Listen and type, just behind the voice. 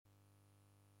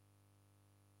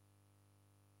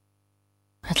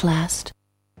much last.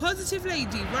 Positive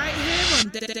Lady right here on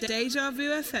Deja Vu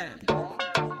FM.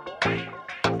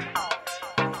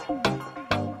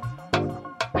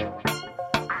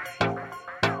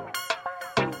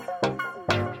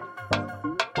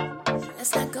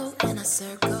 Let's not go in a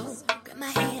circle. Grab my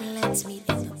hand, let's meet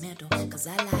in the middle. Cause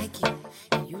I like you,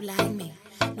 and you like me.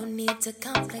 No need to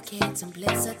complicate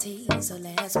simplicity, so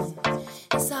let's move.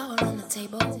 It's all on the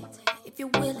table. If you're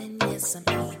willing, yes, I'm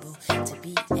able to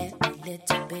be every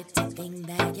little bit of thing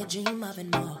that you dream of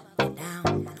and more. Get down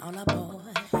and all aboard.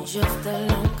 Drift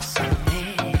along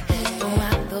somewhere. Throw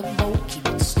out the boat, keep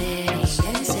it steady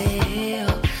and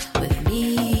sail with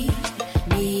me.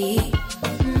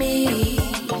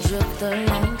 Drift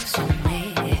along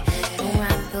somewhere. Throw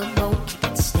out the boat, keep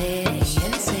it steady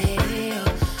and sail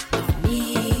with me.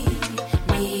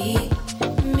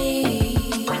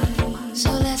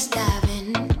 So let's dive in.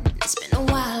 It's been a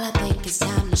while, I think it's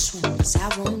time to swim. Cause I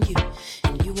want you,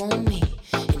 and you want me.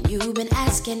 And you've been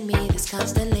asking me this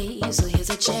constantly. So here's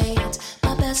a chance.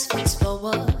 My best foot's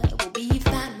forward. We'll be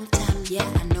fine with time, yeah,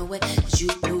 I know it. Cause you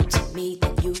proved to me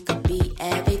that you could be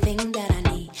everything that I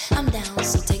need. I'm down,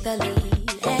 so take the lead.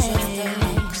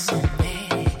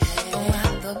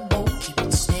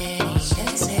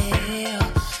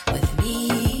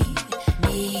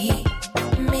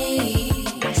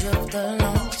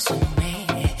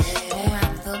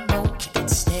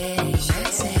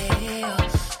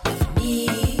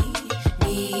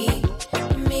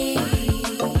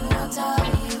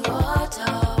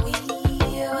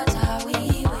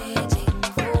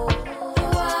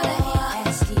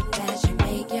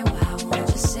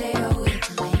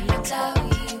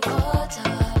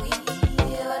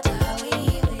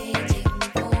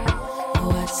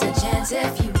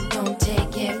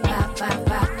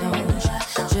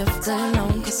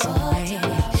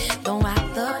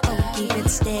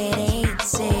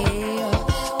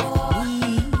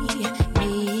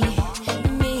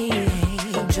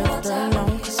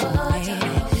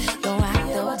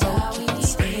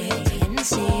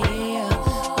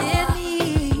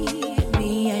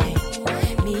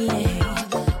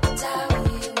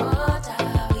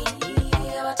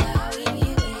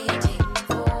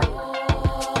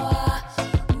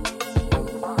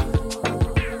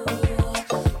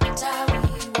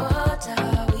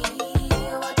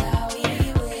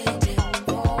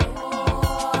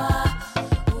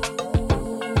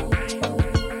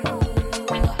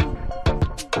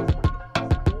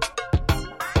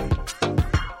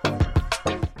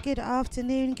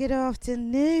 Good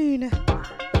afternoon.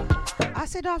 I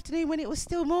said afternoon when it was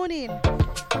still morning.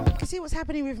 You can see what's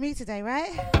happening with me today,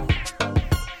 right?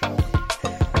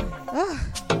 Oh.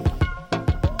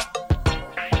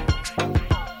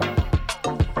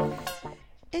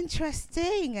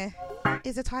 Interesting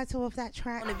is the title of that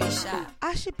track.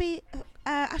 I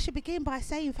should begin by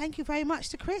saying thank you very much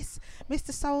to Chris,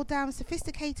 Mr. Soul Down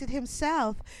Sophisticated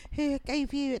himself, who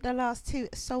gave you the last two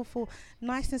soulful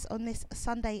niceness on this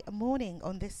Sunday morning,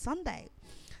 on this Sunday.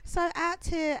 So out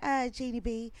to Jeannie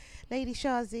B, Lady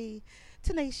Shazi,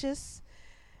 Tenacious,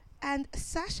 and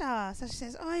Sasha. Sasha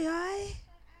says, oi, oi.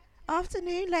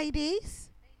 Afternoon, ladies.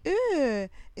 Ooh,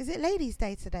 is it Ladies'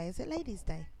 Day today? Is it Ladies'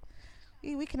 Day?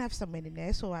 We can have some in there.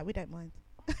 It's all right. We don't mind.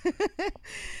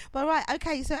 But right,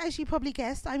 okay, so as you probably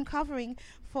guessed, I'm covering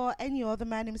for Enyo, the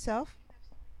man himself,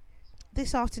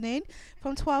 this afternoon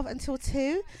from 12 until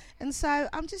 2. And so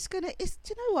I'm just gonna, do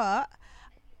you know what,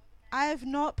 I have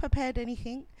not prepared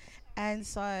anything, and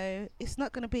so it's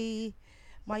not gonna be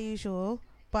my usual,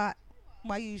 but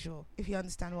my usual, if you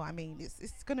understand what I mean.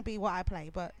 It's gonna be what I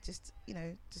play, but just, you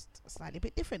know, just slightly a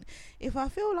bit different. If I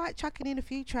feel like chucking in a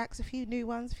few tracks, a few new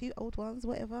ones, a few old ones,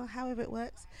 whatever, however it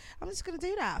works, I'm just gonna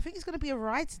do that. I think it's gonna be a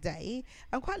ride today.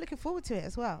 I'm quite looking forward to it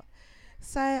as well.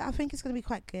 So I think it's going to be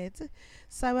quite good.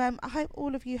 So I hope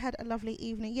all of you had a lovely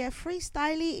evening. Yeah,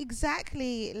 freestyly,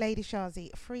 exactly, Lady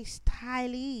Shazi.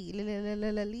 Freestyly.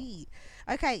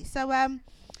 Okay, so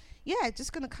yeah,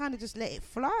 just going to kind of just let it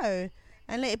flow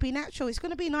and let it be natural. It's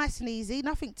going to be nice and easy.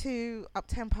 Nothing too up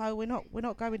tempo. We're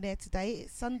not going there today.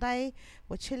 It's Sunday.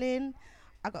 We're chilling.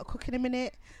 I got to cook in a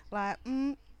minute.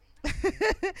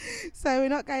 So we're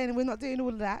not doing all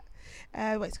of that.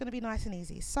 But it's going to be nice and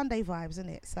easy. Sunday vibes, isn't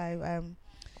it? So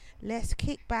let's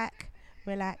kick back,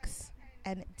 relax,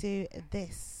 and do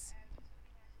this.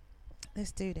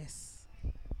 Let's do this.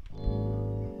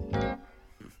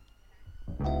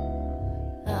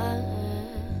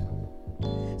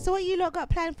 So what you lot got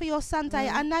planned for your Sunday?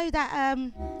 I know that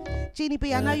Jeannie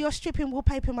B, I know you're stripping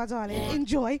wallpaper, my darling.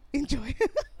 Enjoy.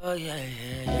 Oh yeah.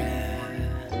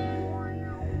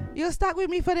 You're stuck with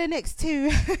me for the next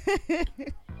two.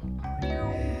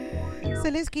 So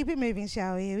let's keep it moving,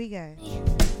 shall we? Here we go.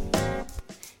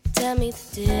 Tell me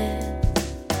the deal.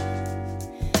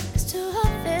 As to how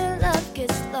fair love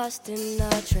gets lost in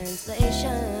our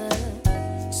translation.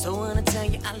 So when I tell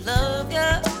you I love you,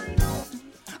 I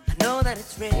know that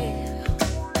it's real.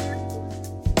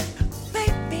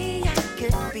 Baby, I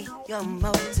could be your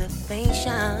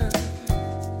motivation.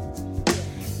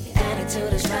 Your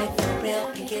attitude is right for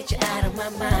real, can get you out of my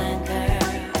mind, girl.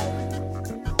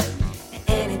 And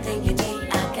anything you need,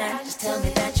 I got. Just tell me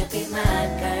that you'll be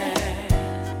mine, girl.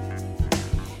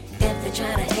 If they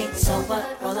try to hate, so what?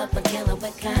 Roll up and kill 'em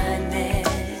with kindness.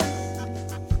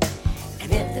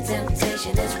 And if the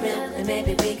temptation is real, then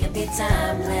maybe we can be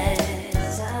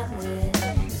timeless.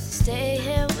 Stay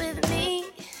here with me,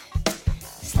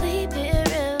 sleep here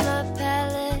in my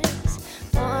palace.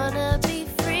 Wanna be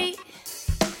free,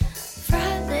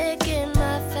 frolic in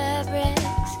my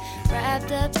fabrics,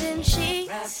 wrapped up in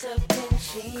sheets.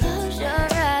 Close your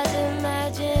eyes,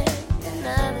 imagine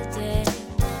another day,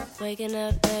 waking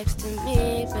up next to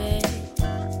me, babe.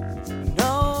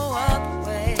 No other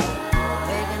way,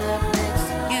 waking up next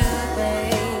to you,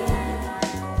 babe.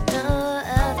 No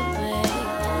other way,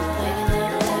 waking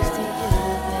up next to you,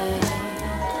 babe.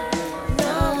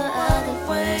 No other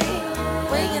way,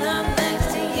 waking up next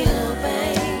to you,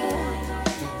 babe.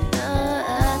 No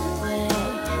other way,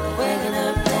 waking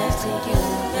up next to you,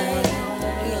 babe.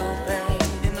 Yo, babe.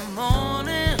 In the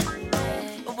morning,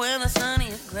 when the sun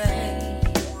is gray,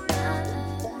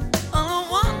 all I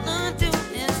wanna do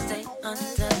is stay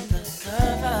under the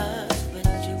covers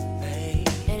with you, babe.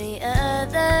 Any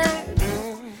other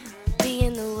be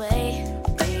in the way,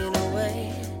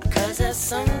 cause there's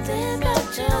something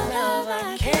about your love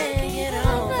I can't get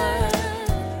over.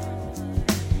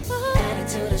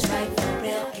 Attitude is right for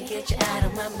real, can get you out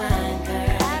of my mind,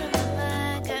 girl.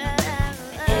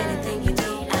 Anything you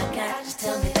need, I got. Just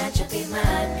tell me that you'll be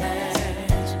mine, girl.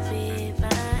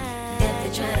 If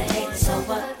they try to hate, so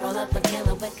what? Roll up and kill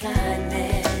 'em with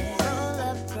kindness.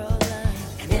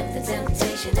 And if the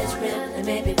temptation is real, then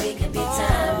maybe we can be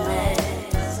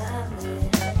timeless.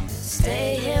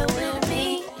 Stay here with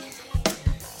me,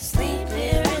 sleep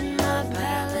here in my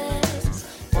palace.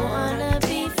 Wanna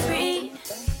be free,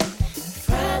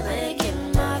 frolic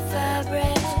in my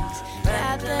fabrics,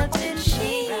 wrapped up in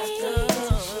sheets.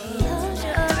 Close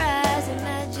your eyes,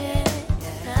 imagine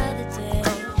another day,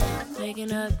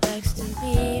 waking up next to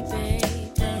me, baby.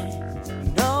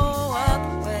 No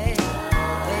other way,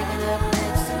 waking up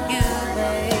next to you,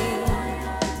 babe.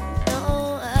 No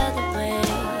other way,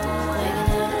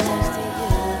 waking up next to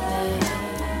you, babe.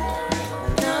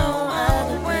 No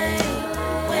other way,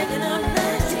 waking up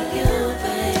next to you,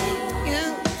 babe. You,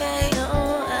 babe. No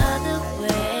other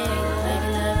way,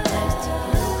 waking up next to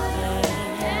you, babe.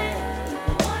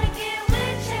 Wanna get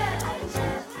with ya.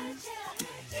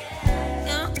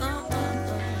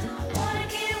 Wanna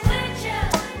get with ya.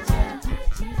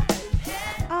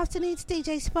 Afternoon to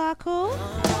DJ Sparkle.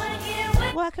 Wanna get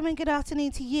with Welcome and good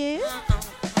afternoon to you.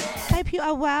 Hope you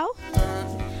are well.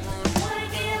 Wanna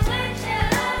get with ya.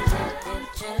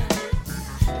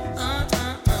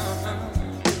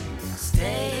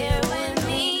 Stay here with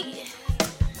me,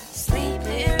 sleep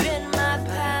here in my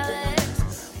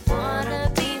palace. Wanna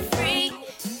be free,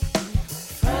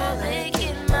 frolic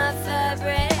in my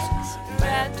fabrics,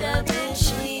 wrapped up in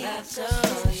sheets.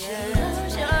 Oh yeah.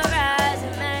 Close your eyes,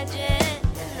 imagine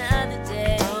another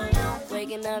day,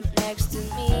 waking up next to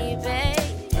me, babe.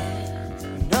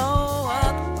 No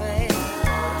other way,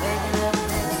 waking up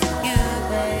next to you,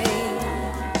 babe.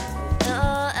 No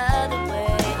other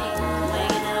way,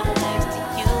 waking up next to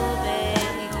you,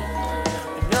 babe.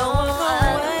 No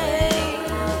other way,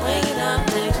 waking up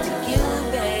next to you,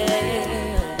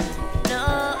 babe. No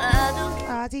other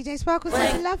DJ Sparkle,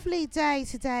 it's a lovely day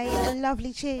today, a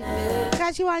lovely tune.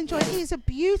 Glad you are enjoying it. It's a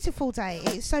beautiful day.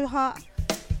 It's so hot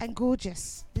and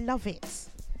gorgeous. Love it.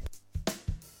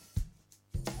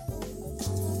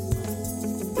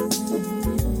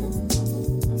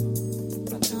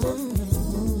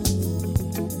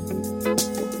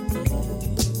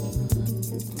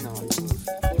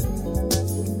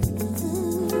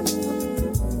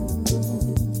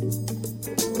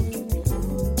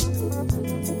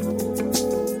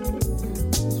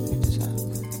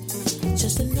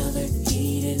 Just another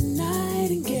heated night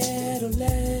in ghetto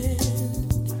land.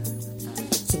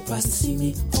 Surprised to see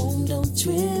me home, don't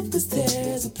trip, cause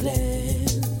there's a plan.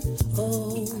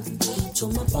 Oh,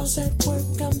 told my boss at work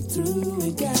I'm through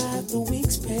and got the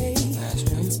week's pay.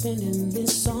 I'm spending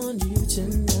this on you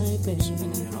tonight, baby.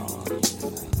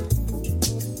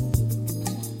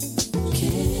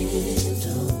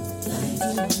 Candlelight,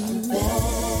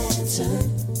 better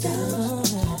down.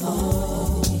 Oh.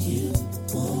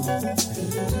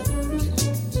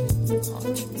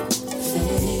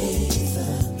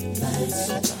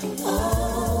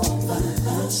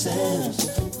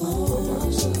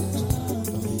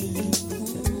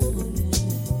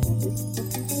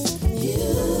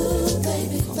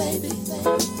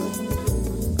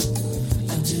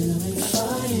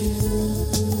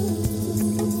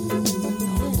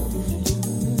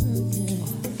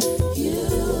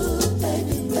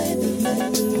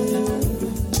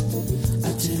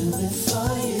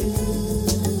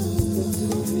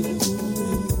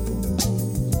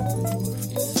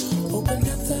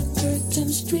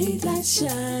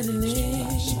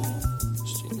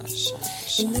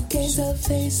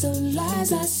 Face of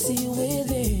lies I see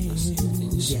within.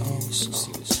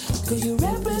 Cause you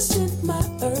represent my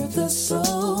earth, a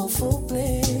soulful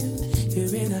blend.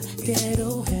 You're in a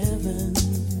ghetto heaven.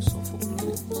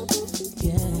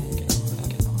 Yeah.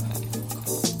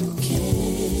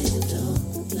 Candle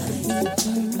light,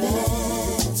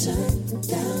 better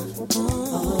down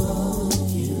on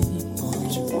you.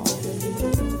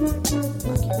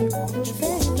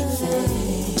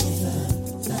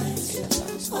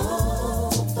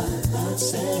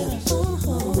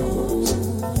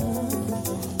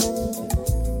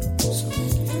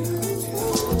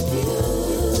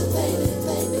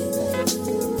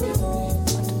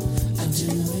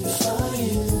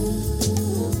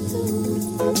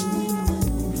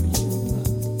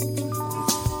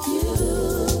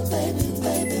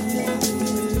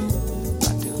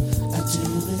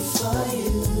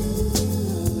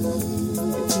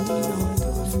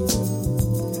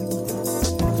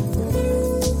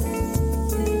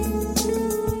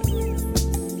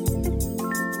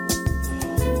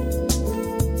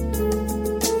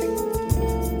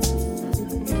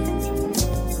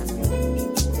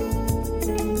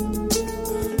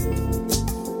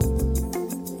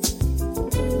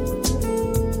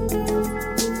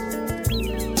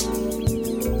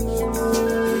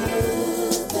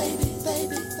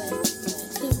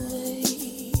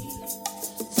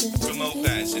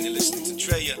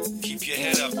 Drea, keep your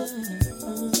head up.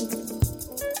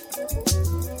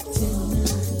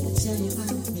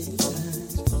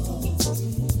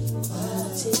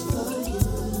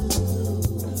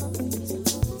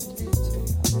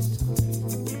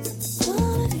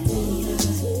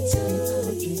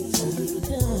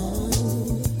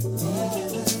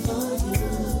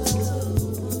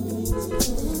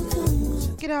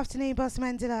 Good afternoon,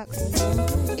 Bossman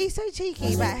Deluxe. He's so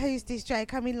cheeky about who's this Dre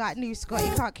coming like new Scott. He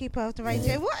can't keep off the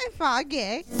radio. What a fuck,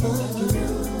 yeah?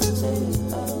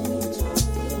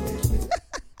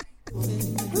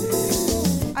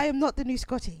 I am not the new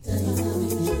Scotty.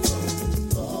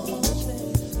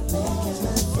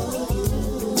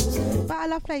 But I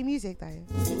love playing music though.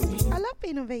 I love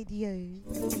being on radio.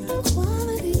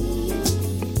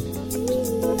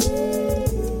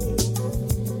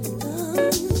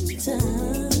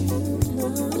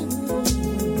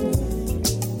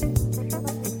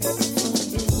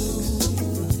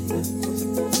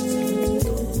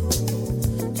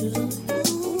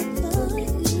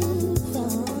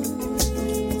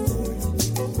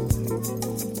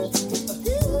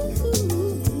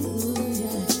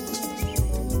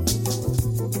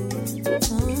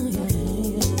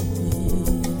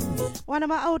 One of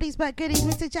my oldies but goodies,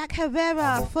 Mr. Jack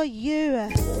Herrera, for you.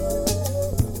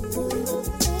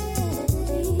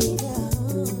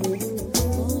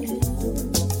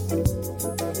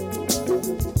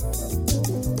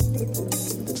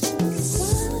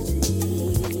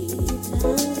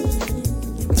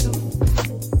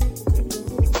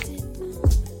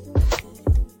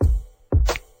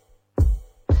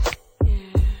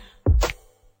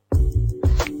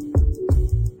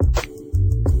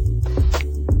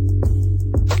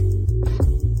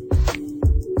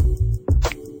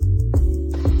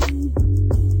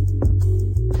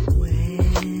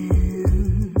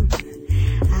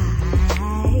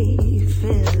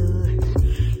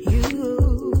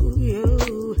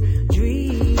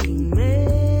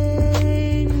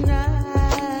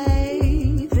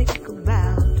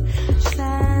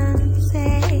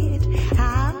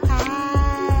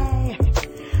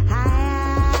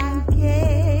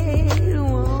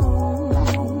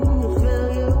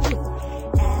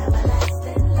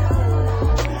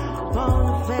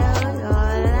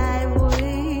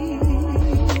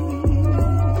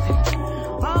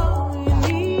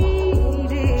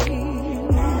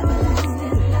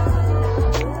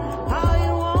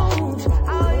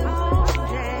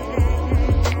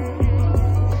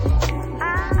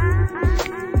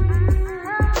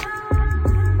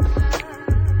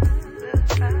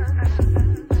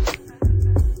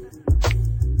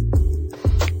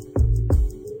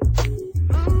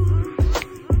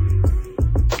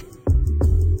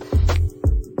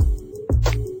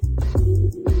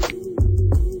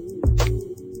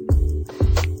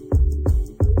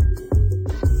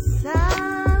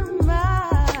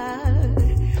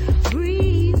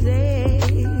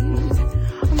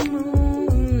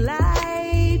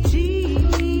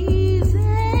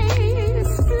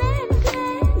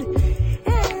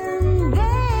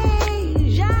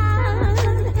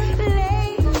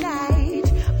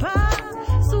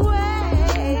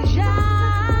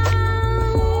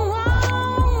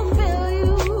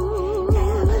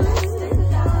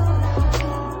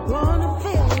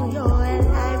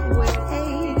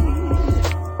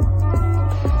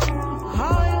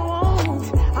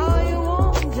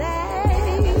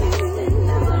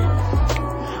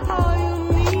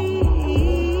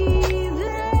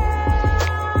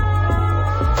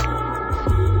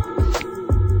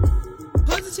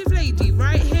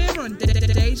 on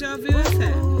Deja Vu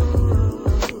FM.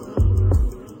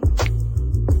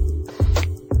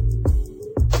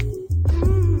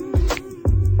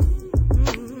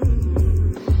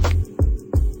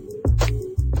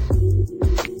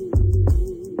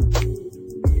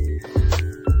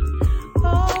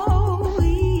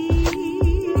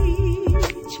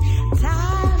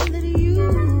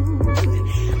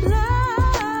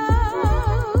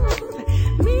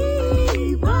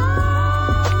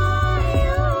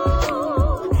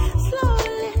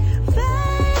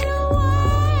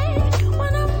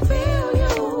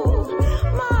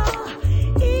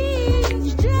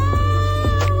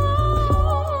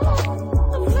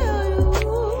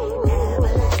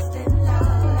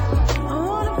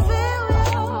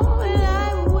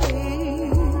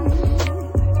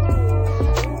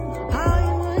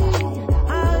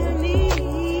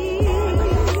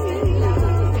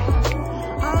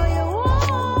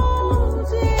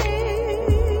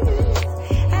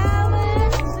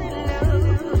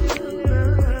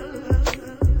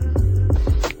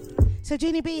 So,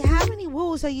 Junie B, how many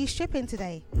walls are you stripping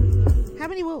today? How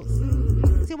many walls?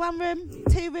 Is it 1 room?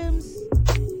 2 rooms?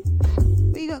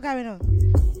 What you got going on?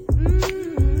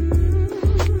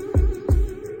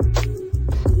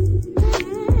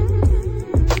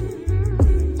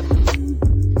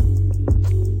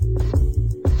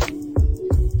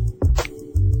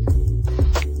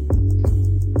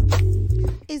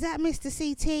 Is that Mr.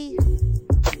 CT?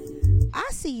 I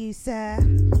see you, sir.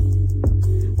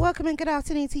 Welcome and good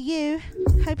afternoon to you.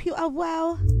 Hope you are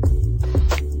well.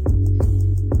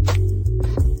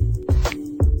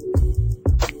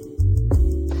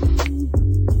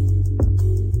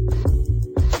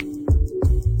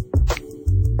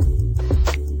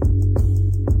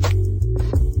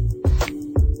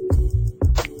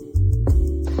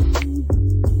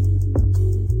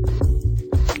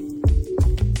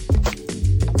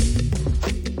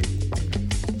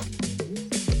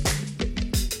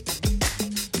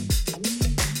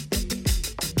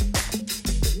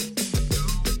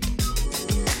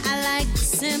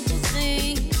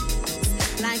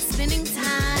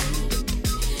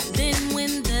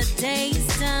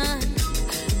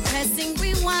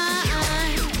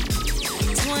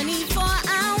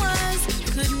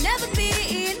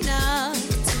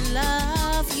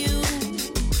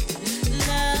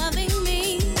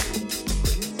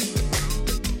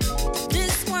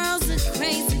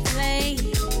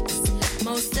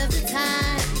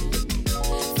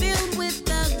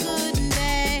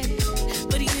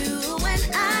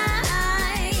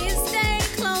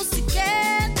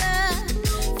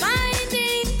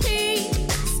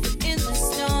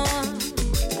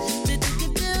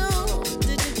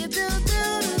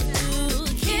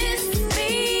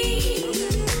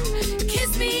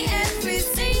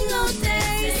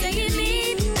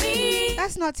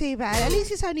 Not too bad. At least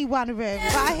it's only 1 room.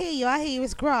 But I hear you,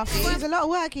 it's gruff. It's a lot of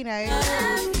work, you know.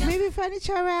 Moving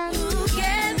furniture around.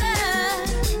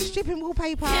 Stripping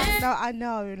wallpaper. No, I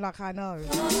know.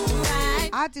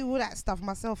 I do all that stuff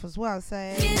myself as well, so.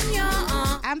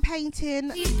 And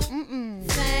painting.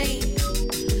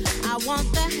 I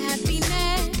want the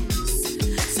happiness.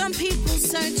 Some people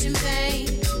search in vain.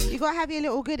 You gotta have your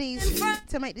little goodies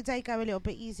to make the day go a little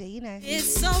bit easier, you know.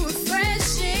 It's so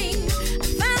refreshing. I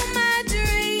found my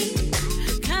dream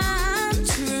come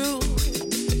true.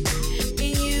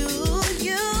 And you.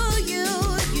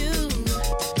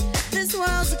 This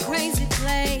world's a crazy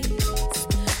place.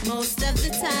 Most of the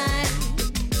time,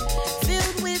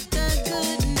 filled with the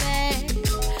good and bad.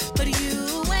 But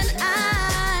you and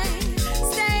I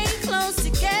stay close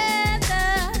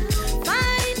together,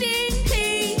 finding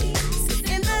peace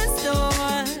in the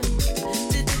storm.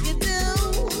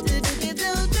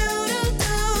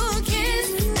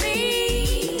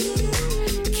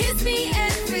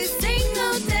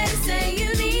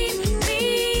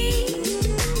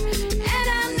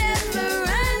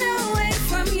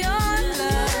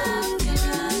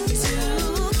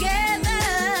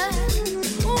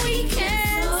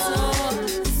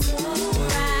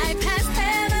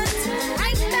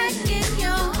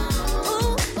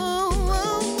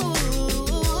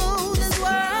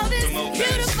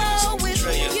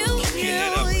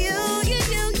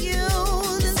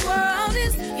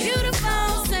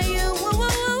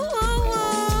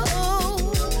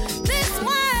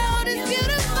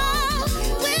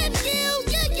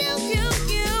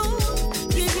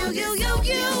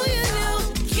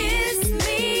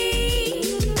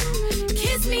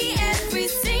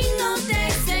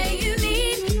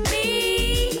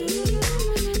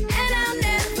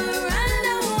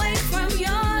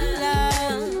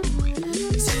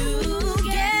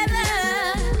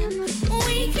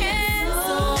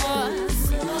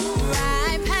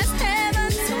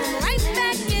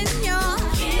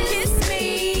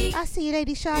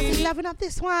 Lady Shazzy, loving up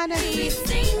this one. And say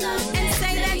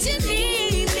that you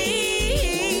need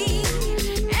me,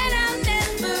 and I'll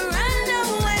never run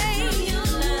away.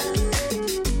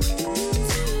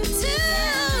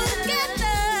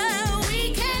 Together we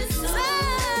can soar.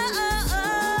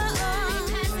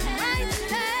 Right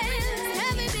there,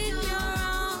 have it in your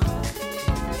own.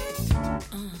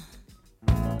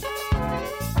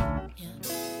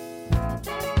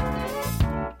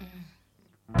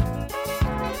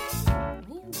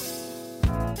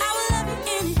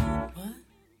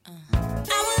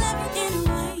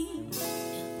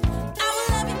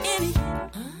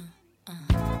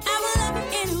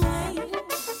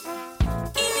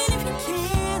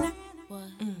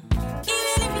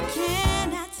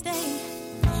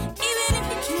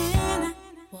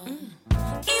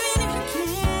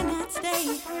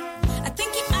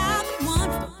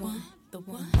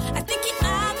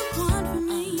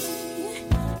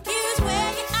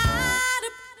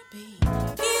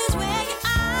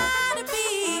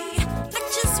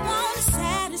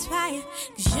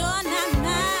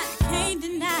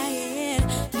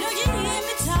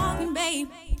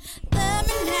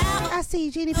 I see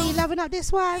Jeannie B loving up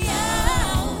this one.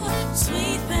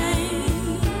 Sweet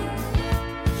thing,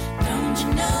 don't you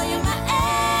know you're my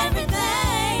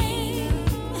everything?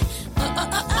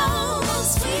 Oh,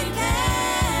 sweet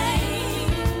thing,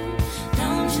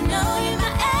 don't you know you're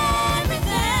my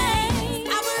everything? I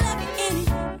will love you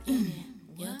anyway.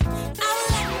 I will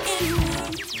love you anyway.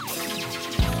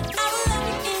 I will love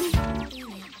you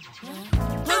anyway.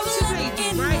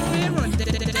 Right here on Deja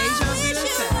Vu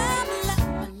Attack.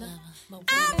 I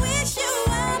wish you were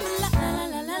my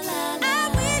lover. I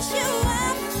wish you were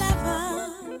my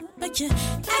lover, but you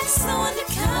act so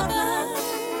undercover.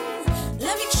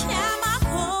 Let me try my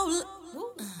whole,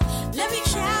 let me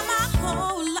try my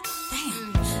whole life.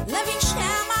 Damn, let me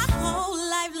try my whole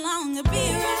life long to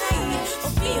be right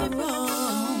or be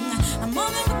wrong. I'm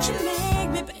only what you make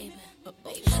me, baby.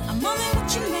 I'm only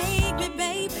what you make me,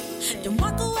 baby. Don't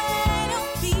walk away,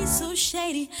 don't be so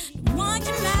shady. Don't want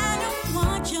your mind, don't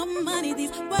want your money.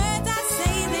 These words I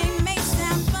say, they may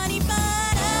sound funny,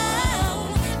 but oh,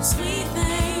 sweet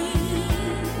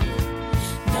thing,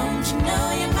 don't you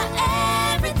know you're my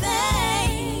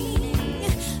everything?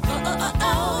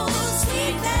 Oh,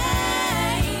 sweet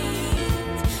thing,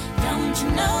 don't you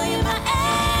know you're my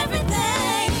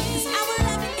everything? 'Cause I will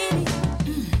love you anyway.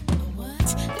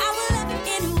 I will love you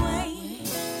anyway.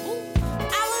 I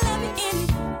will love you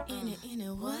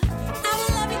anyway. I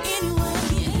will love you anyway.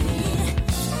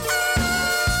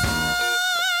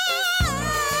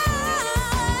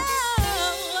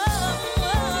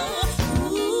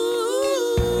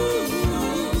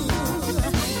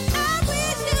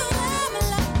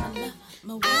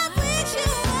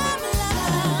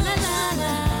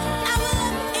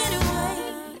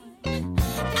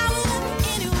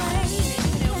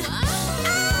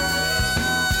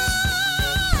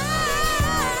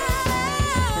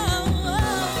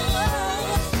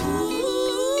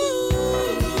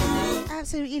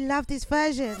 Absolutely love this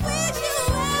version.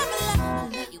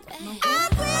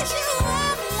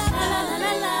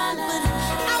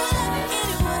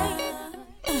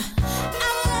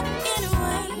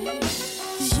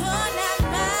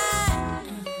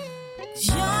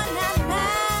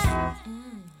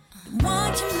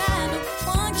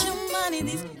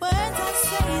 These words I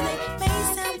say, they may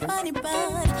sound funny, but I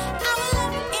will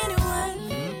love you anyway.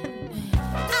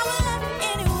 I will love you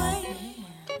anyway.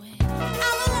 I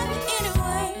will love you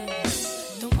anyway.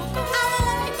 I will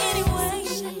love you anyway.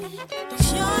 'Cause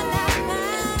you're not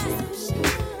mine.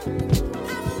 I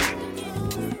will love you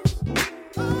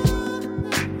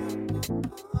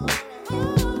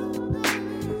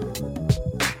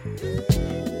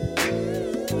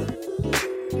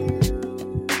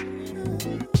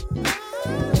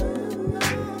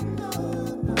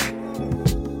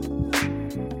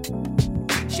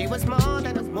She was more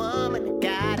than a woman, a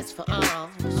goddess for all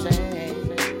to say.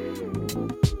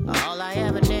 All I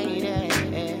ever needed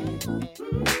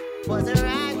was a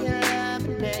right love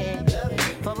and me.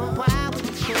 For a while we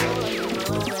were cool and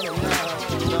moving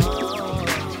along.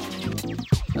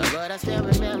 But I still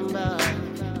remember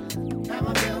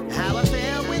how I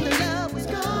felt when the love was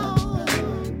gone.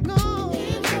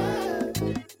 It hurt.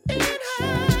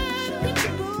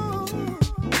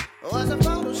 Was a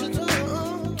photo she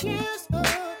took. Kiss her,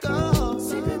 go.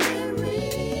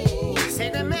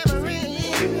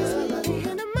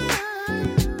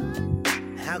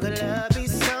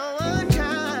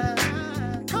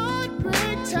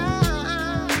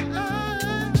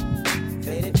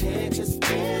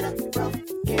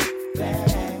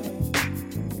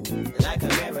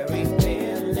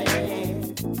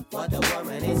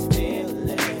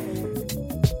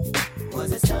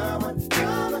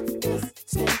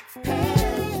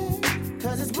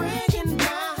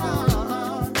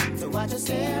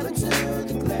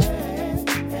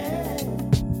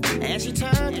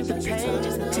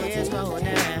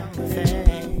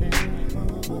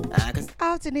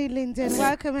 afternoon, Lyndon.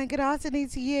 Welcome and good afternoon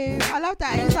to you. I love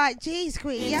that. It's like, geez,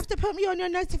 Queen, you have to put me on your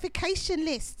notification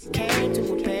list.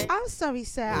 I'm sorry,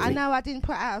 sir. I know I didn't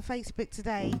put out on Facebook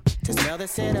today.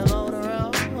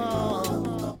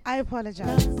 I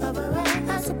apologise.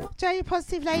 J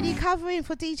Positive Lady covering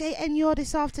for DJ Enyor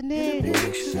this afternoon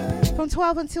from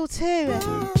 12 until 2.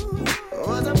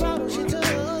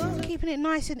 Keeping it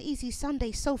nice and easy,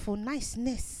 Sunday soulful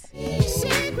niceness.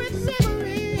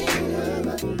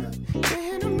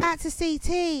 Out to CT,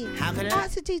 out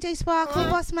to DJ Sparkle,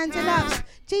 Bossman Deluxe,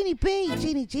 Jeannie B,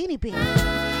 Jeannie B,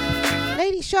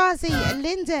 Lady Shazi,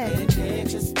 Linda,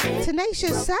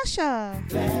 Tenacious Sasha.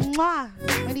 Mwah.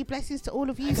 Many blessings to all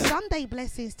of you. Sunday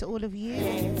blessings to all of you.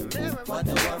 What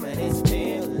the woman is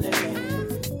feeling.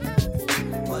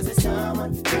 Was it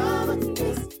someone over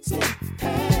this step?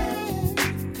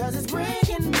 Cause it's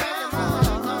breaking my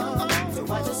heart. So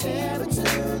I just stare into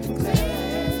the glass.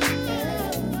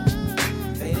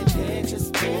 Faded pictures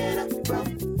in a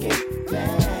broken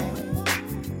glass.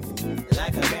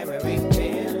 Like a memory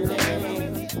feeling.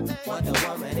 What the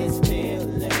woman is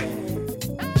feeling.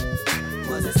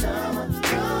 Was it someone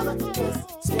over this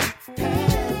step?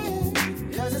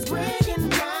 Cause it's breaking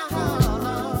my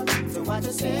heart. So I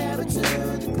just stare into the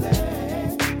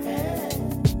glass.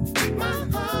 My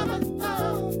heart,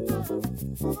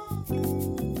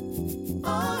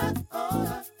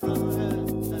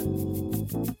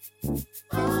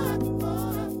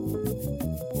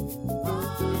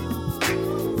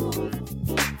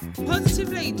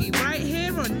 Positive Lady right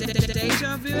here on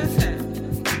Deja Vu FM.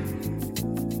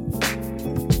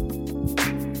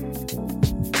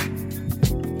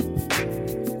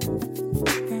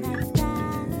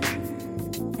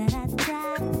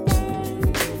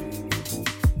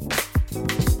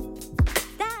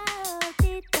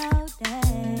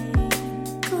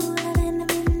 Right in the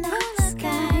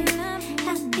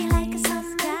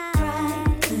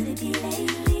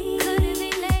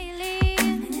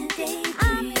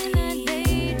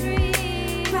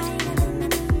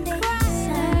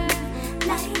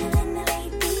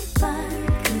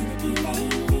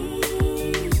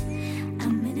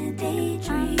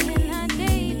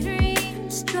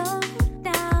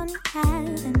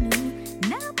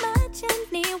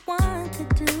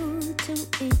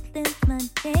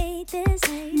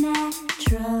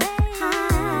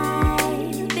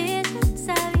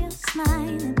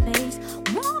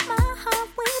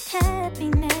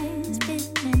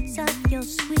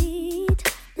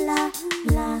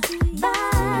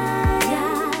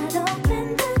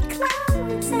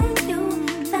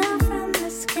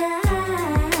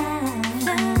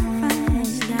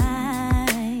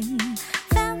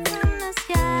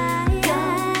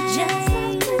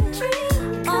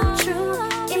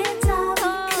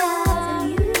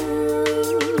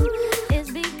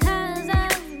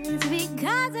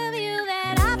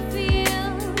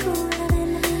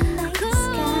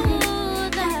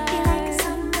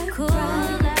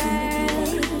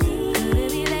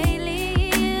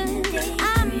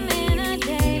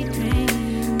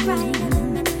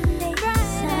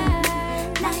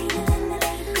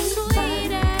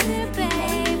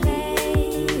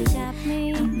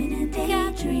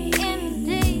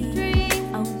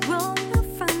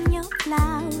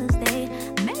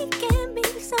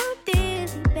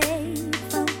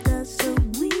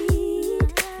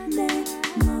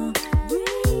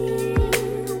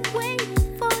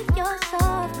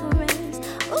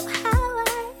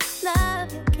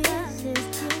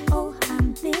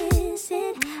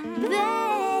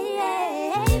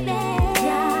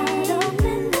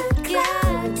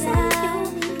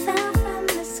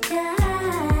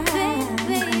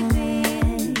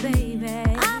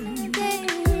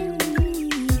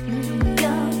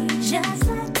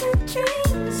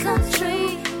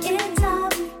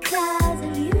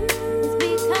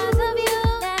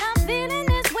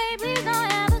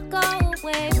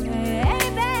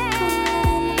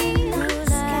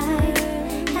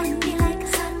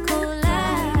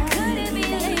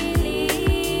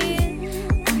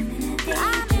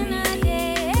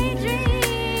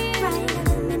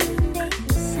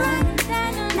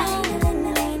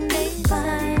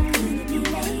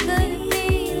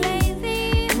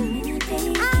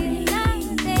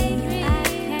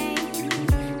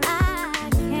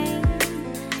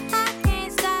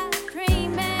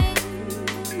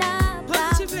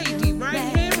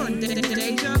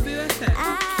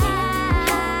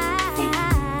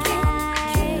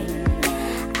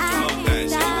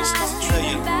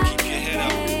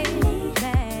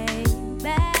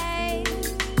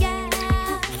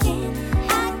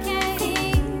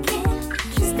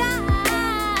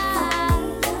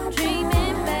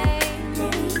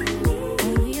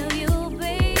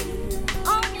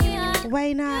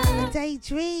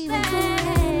Daydream.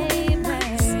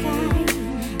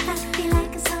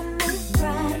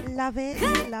 Love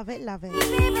it, love it, love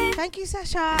it. Thank you,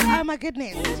 Sasha. Oh my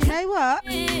goodness. Do you know what?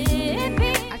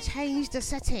 I changed the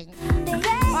setting.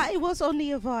 But it was on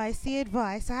the advice.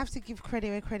 I have to give credit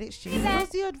where credit's due. It was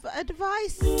the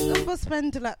advice of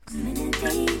Busman Deluxe.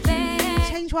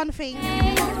 Change one thing.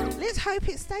 Let's hope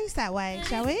it stays that way,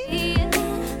 shall we?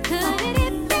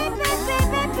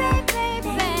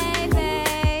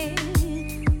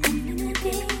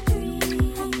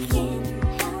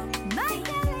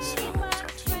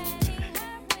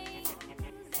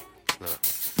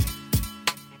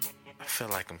 I feel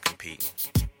like I'm competing.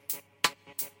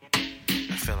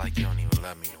 I feel like you don't even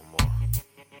love me no more.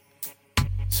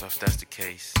 So if that's the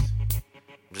case,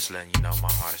 I'm just letting you know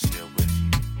my heart is still with you.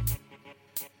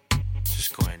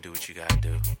 Just go ahead and do what you gotta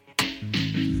do.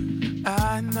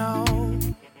 I know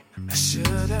I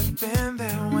should have been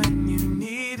there when you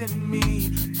needed me,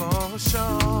 for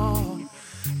sure.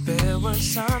 There were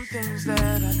some things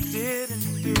that I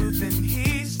didn't do, then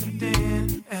he stepped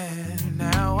in. And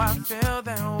now I feel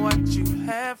that what you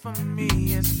had for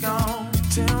me is gone.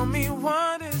 Tell me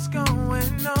what is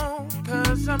going on,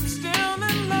 'cause I'm still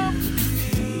in love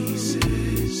with you.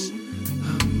 Pieces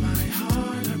of my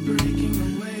heart are breaking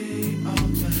away. All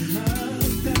the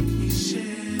love that we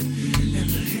shared and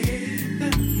the hate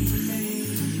that we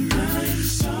made.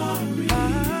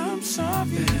 I'm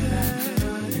sorry that I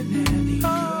couldn't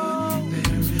anymore.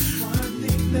 There is one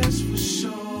thing that's for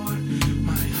sure,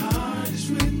 my heart is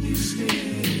with you still.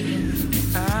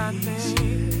 I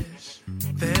think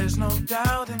there's no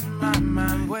doubt in my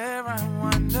mind where I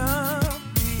wanna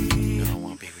be. I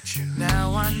wanna be with you.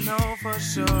 Now I know for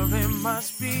sure it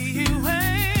must be you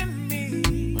and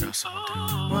me. What else am I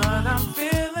doing? What I'm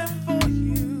feeling for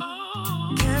you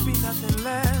can't be nothing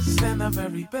less than the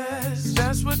very best.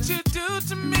 That's what you do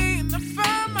to me, and I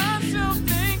find myself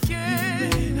thinking,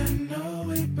 you may not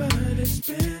know it, but it's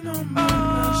been on my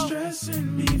mind,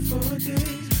 stressing me for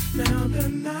days. Now the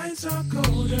nights are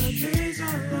colder, days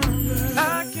are longer.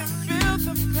 I can feel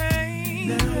the pain.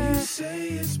 Now you say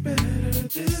it's better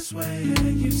this way,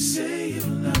 and you say you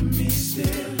love me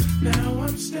still. Now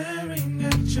I'm staring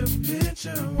at your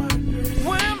picture, wondering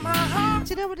where my heart. Do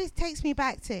you know what this takes me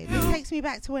back to? This takes me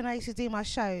back to when I used to do my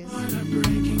shows.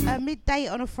 Midday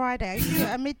on a Friday. I used to do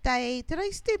a midday. Did I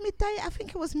used to do midday? I think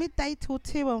it was midday till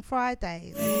 2 on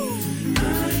Fridays.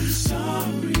 I'm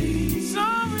sorry.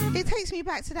 It takes me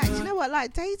back to that. Do you know what?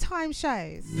 Like daytime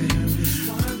shows. There is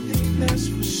one thing that's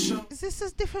for sure. Is this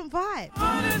a different vibe?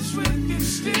 Honest with you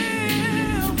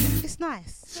still. It's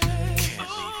nice.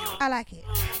 I like it.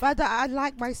 But I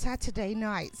like my Saturday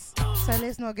nights. So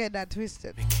let's not get that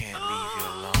twisted. We can't leave you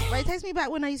alone. But it takes me back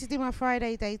when I used to do my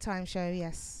Friday daytime show,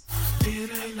 yes.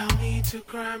 It ain't no need to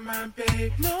cry, my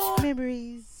babe. No.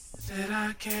 Memories. Said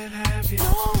I can't have you.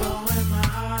 Though in my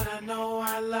heart I know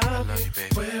I love you.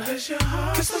 Baby. Where is your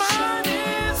heart? 'Cause mine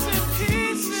is in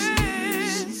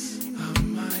pieces. Of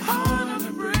my heart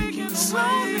I'm breaking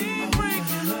slowly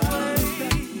breaking away.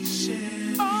 That we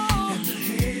shared and the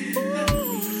hate that we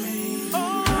made.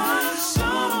 I'm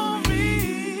sorry.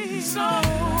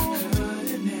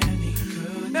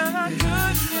 That I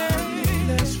couldn't, yeah.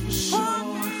 That's for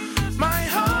sure. My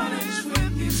heart is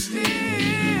with you still.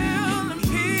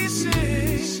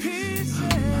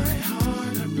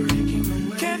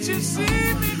 Can't you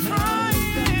see me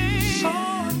crying?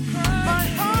 My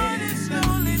heart is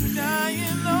slowly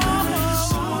dying.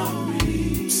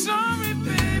 Sorry,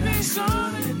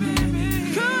 baby.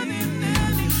 Couldn't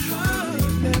any good,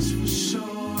 that's for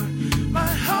sure.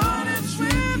 My heart is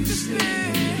with you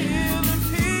still in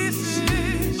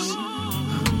pieces.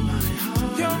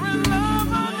 You're in love,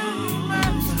 I need my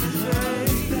today.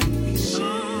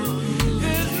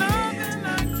 There's nothing I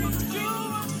can do.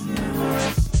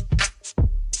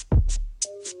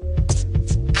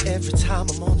 Every time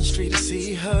I'm on the street I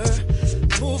see her,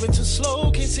 moving too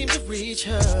slow, can't seem to reach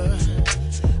her.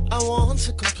 I want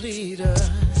to complete her,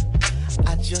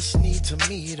 I just need to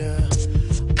meet her.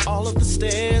 All of the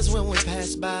stairs when we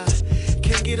pass by,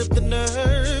 can't get up the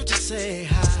nerve to say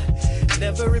hi.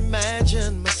 Never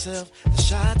imagined myself the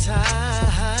shy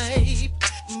type.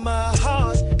 My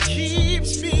heart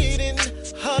keeps beating,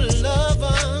 her love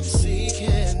I'm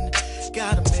seeking.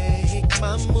 Gotta make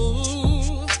my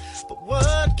move, but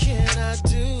what can I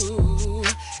do?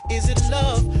 Is it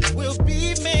love we'll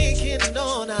be making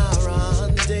on our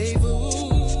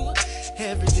rendezvous?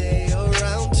 Every day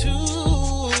around 2.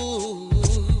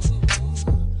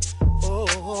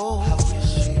 Oh, I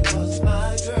wish she was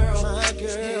my girl, my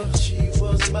girl. If she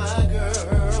was my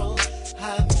girl,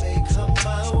 I'd make her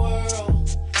my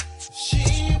world. If she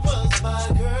was my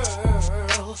girl.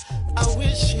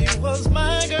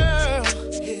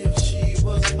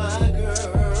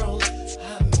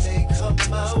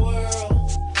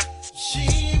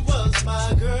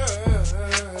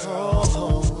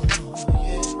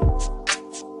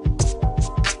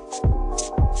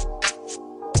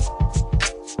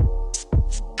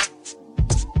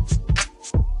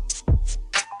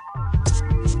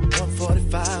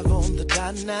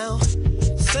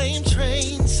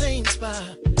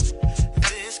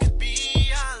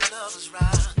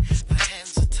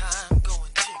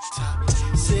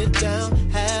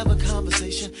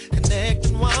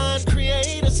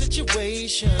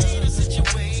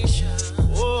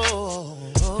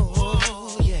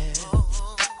 Oh, yeah.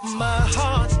 My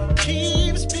heart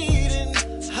keeps beating.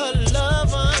 Her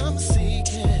love I'm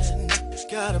seeking.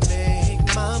 Gotta make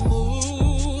my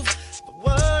move. But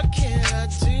what can I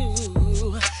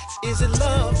do? Is it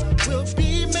love we'll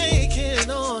be making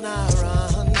on our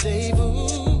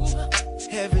rendezvous?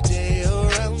 Every day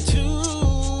around 2.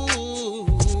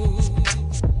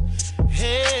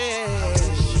 Hey,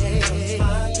 she was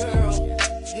my girl.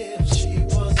 If she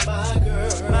was my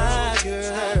girl, I'd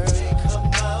make her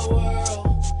my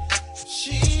world. If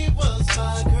she was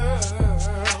my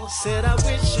girl, said I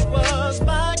wish she was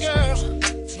my girl.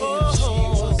 If she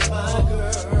was my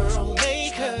girl,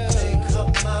 make her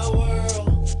my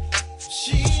world. If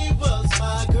she was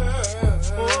my girl, if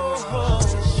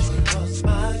she was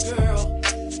my girl.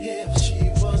 If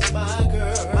she was my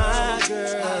girl, I'd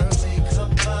make her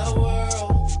my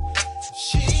world. If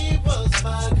she was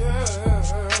my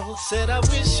girl, said I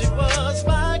wish she was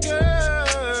my girl.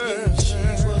 If she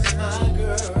was my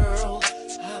girl,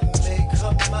 I'd make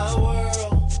her my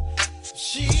world. If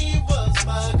she was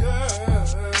my girl.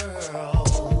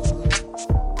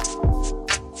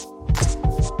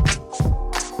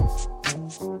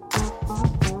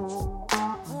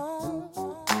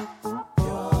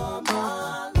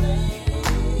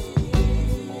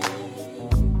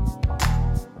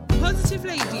 Positive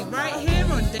Lady, right here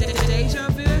on Deja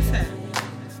Vu FM.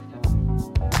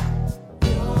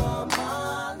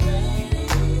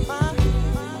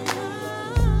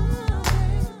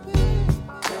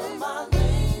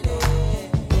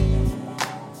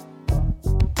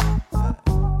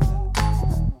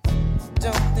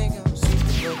 Don't think I'm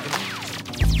super looking.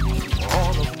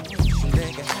 All of them she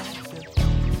they can have it.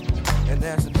 And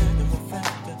that's a matter of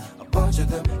fact. A bunch of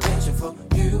them itching for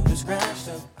you to scratch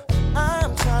them.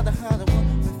 I'm trying to hide the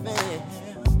one with me.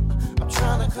 I'm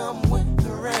trying to come with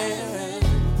the rain.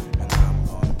 And I'm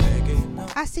gonna make it know.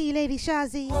 I see you, Lady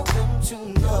Shazi. Welcome to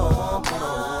know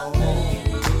my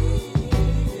lady.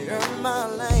 You're my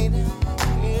lady.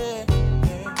 Yeah.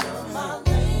 You're my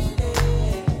lady.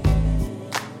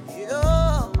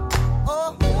 You're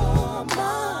my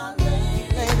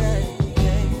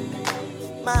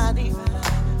lady. My divine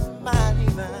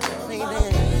lady.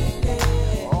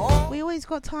 We always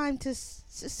got time to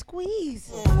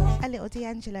squeeze a little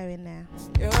D'Angelo in there.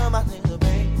 You're my little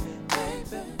baby.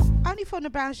 Only from the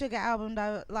Brown Sugar album,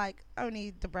 though. Like,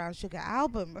 only the Brown Sugar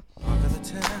album. Walk of the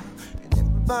town, and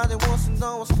everybody wants to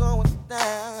know what's going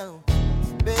down.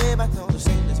 Babe, I know you've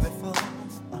seen this before.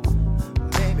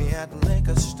 Maybe at the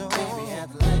liquor store. Maybe at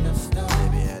the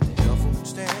health food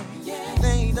stand. Yeah.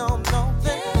 They don't know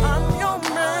that I'm your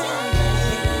man.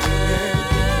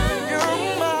 You're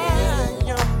mine.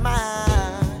 You're mine.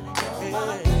 Baby,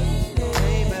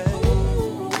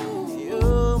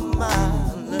 you're my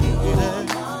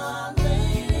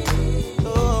lady.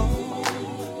 Oh,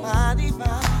 my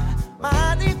divine,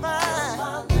 my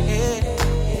divine. Yeah.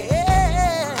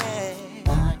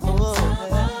 Oh,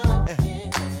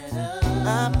 I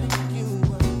pick you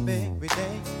up every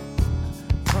day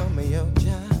from your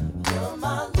job. You're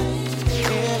my lady.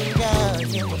 Yeah, God,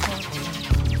 you're my heart.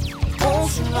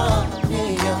 Won't you love me?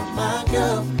 You're my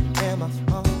girl. And my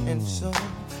heart and soul.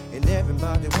 And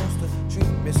everybody wants to treat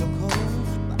me so cold.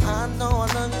 But I know I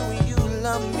love you and you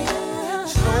love me.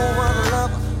 Slow one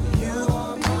love you.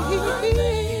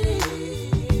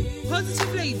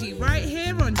 Positive Lady, right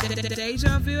here on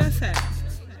Deja Vu FM.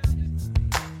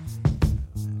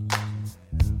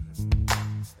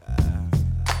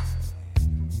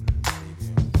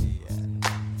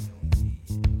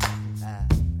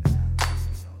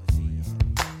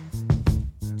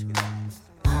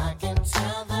 I can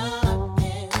tell the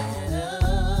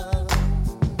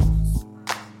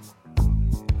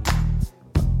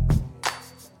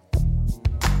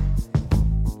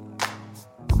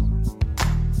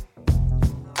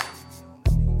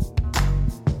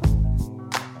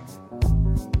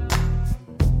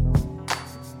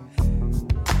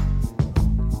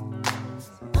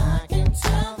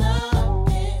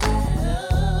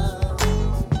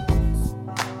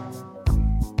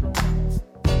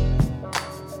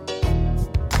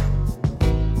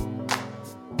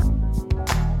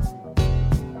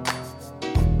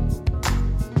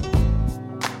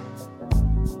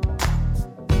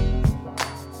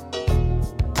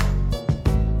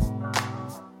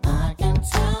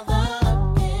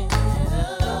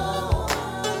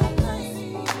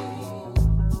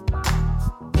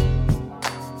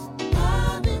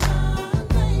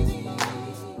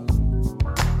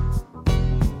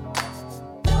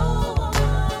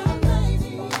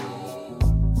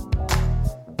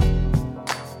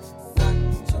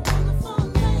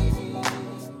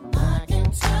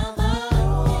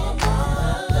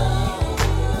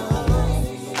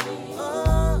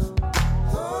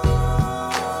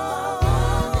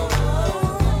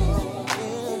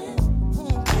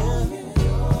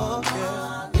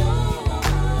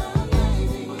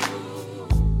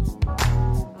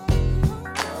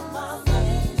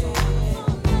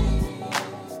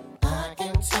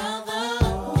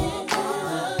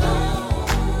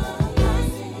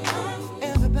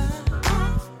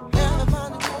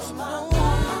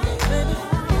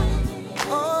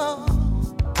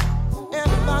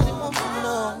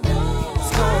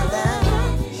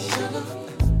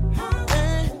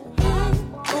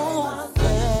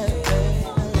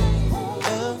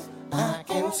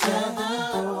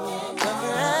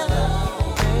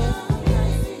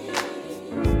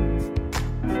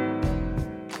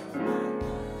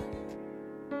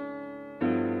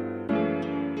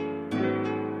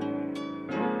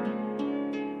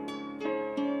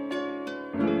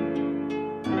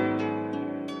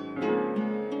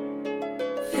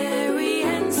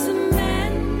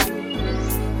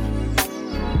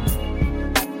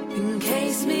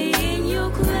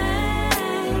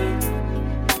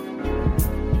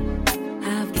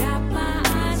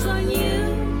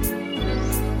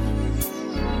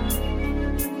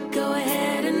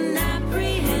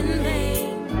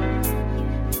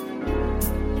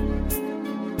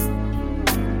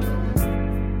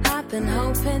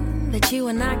that you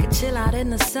and I could chill out in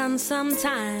the sun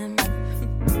sometime.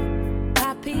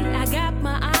 Papi, I got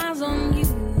my eyes on you.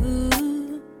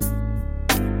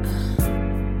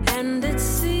 And it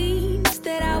seems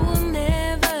that I will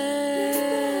never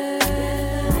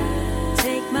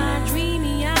take my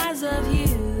dreamy eyes off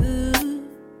you.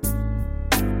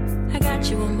 I got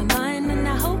you on my mind and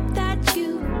I hope that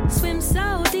you swim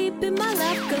so deep in my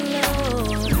love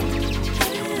galore.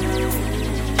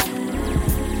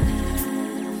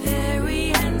 Very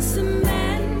handsome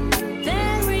man,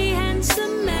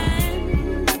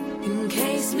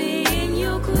 encase me in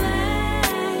your clay,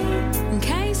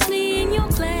 encase me in your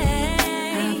clay.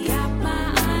 I've got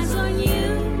my eyes on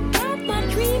you, got my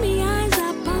dreamy eyes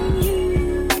up on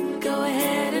you. Go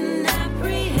ahead and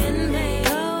apprehend me,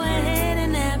 go ahead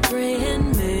and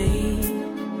apprehend me.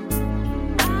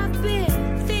 I've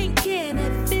been thinking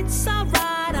if it's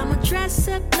alright, I'ma dress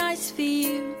up nice for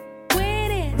you.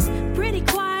 When it's pretty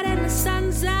quiet and the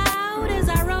sun's out is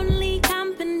our only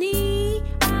company,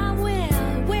 I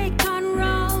will wake on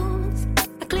rolls,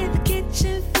 I clear the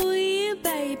kitchen for you,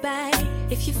 baby.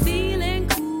 If you're feeling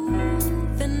cool,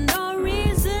 then no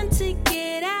reason to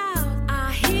get out.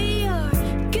 I hear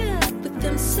you're good with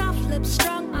them soft lips,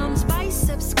 strong arms,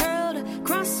 biceps curled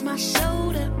across my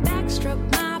shoulder, backstroke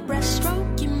my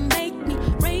breaststroke. You make me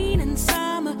rain in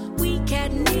summer, weak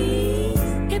at knees.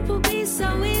 It will be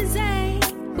so easy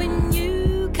when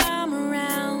you come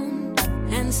around,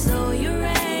 and so you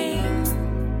rain.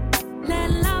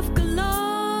 Let love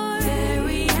galore.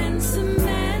 Very handsome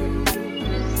man,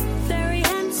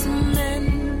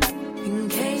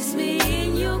 encase me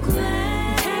in your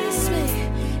clay,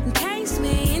 encase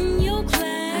me in your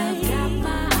clay. I've got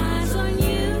my eyes on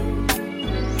you,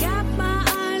 got my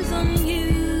eyes on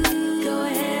you. Go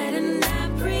ahead and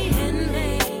apprehend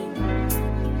me.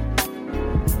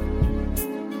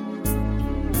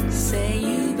 Say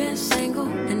you've been single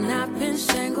and I've been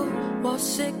single,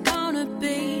 what's it gonna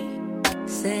be?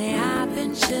 Say I've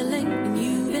been chilling and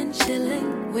you've been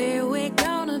chilling, where we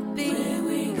gonna be?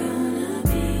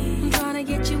 I'm trying to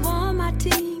get you on my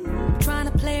team, I'm trying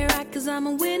to play right cause I'm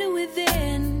a winner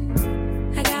within.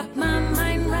 I got my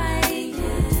mind right,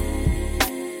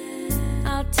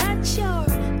 I'll touch your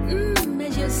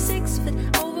as you're 6 foot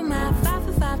over my 5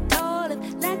 for 5 tall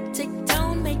athletic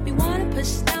tone. Make me wanna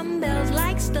push dumbbells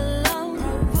like Stallone,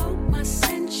 provoke my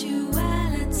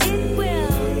sensuality. It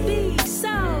will be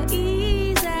so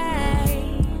easy.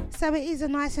 So it is a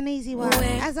nice and easy one.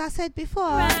 As I said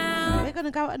before, we're going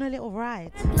to go on a little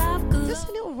ride. Just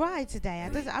a little ride today.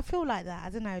 I feel like that. I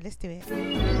don't know. Let's do it.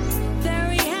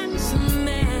 Very handsome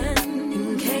man,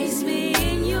 encase me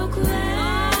in your clay.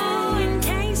 Oh,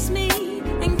 encase me,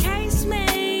 encase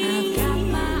me. I've got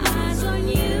my eyes on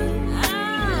you.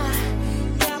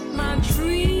 Got my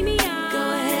dreamy eyes.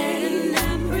 Go ahead and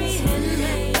apprehend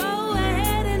me. Go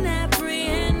ahead and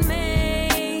apprehend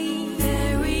me.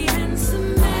 Very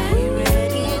handsome man. Are you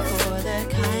ready for the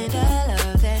kind of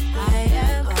love that I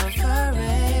am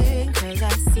offering? 'Cause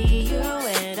I see you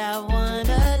and I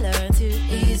wanna learn to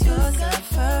ease your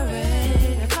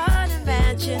suffering. I can't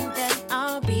imagine that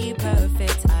I'll be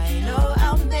perfect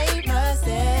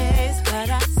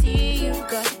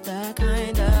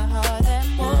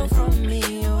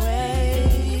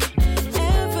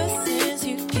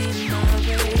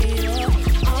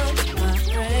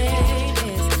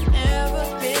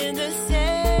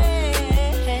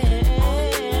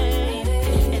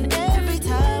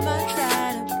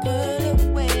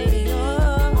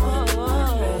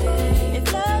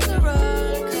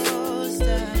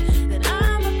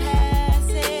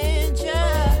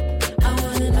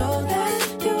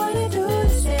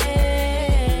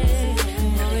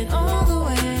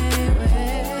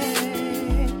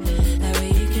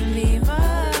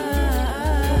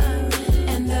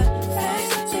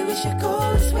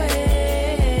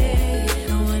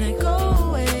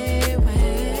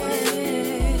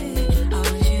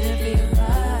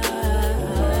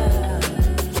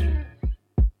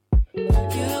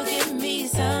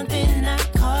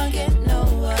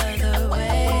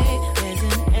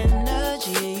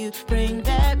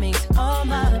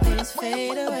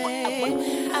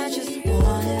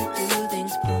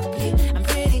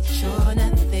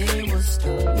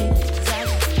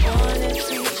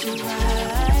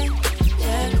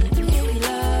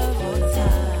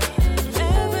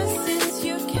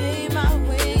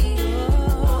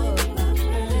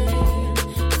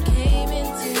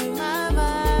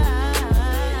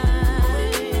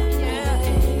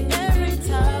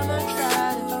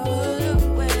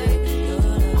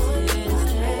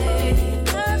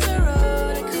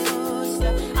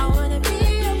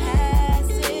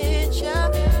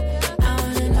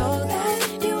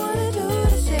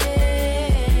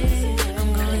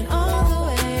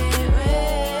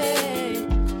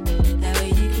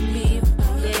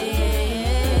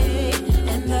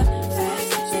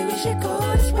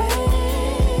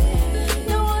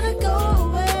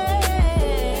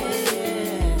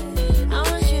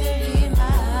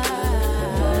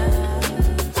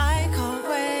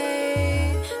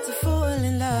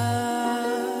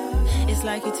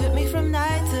took me from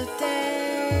night to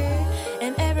day,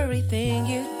 and everything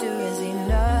you do is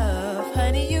enough.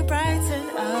 Honey, you brighten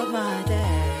up my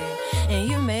day, and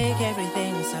you make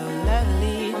everything so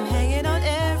lovely. I'm hanging on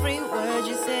every word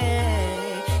you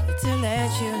say to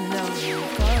let you know you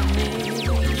got me.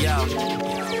 Yo,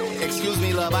 excuse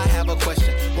me, love, I have a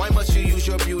question. Why must you use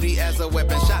your beauty as a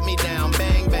weapon? Shot me down,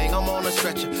 bang, bang, I'm on a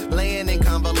stretcher, laying in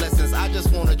convalescence. I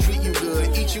just wanna treat you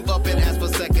good, eat you up and ask for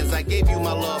seconds. I gave you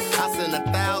my love, I sent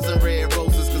 1,000 red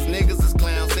roses, cause niggas is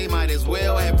clowns, they might as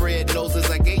well have red noses.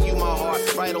 I gave you my heart,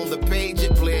 right on the page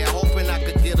it played, hoping I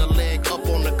could get a leg up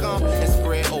on the comp and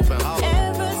spread open.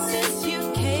 Ever since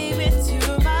you came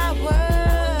into my world,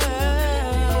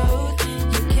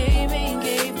 you came and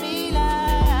gave me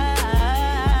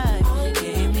life,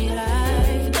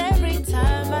 and every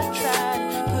time I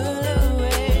tried to pull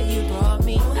away, you brought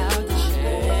me out the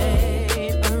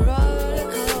shade. A roller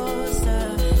coaster.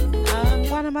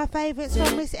 One of my favourites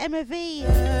from Miss Emma V.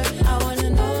 I wanna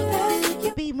know that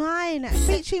you Be Mine,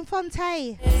 featuring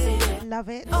Fonte. Love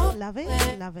it, love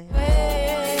it, love it.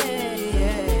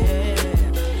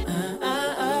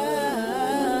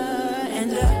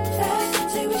 And the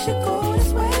fact say we should go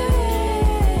this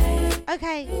way.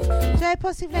 Okay, Joe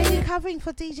Positive Lady covering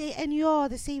for DJ Enyor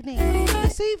this evening.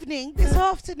 This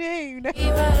afternoon. I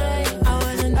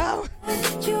wanna know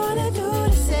what you wanna do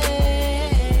to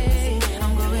say.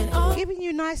 I'm going on. Giving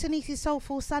you nice and easy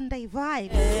soulful Sunday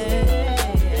vibes.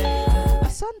 A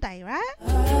Sunday, right?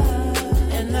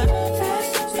 And the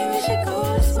fact say we should go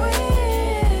this way.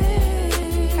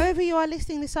 However you are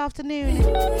listening this afternoon,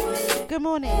 good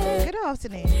morning, good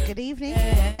afternoon, good evening,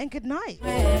 and good night,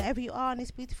 wherever you are on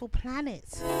this beautiful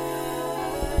planet.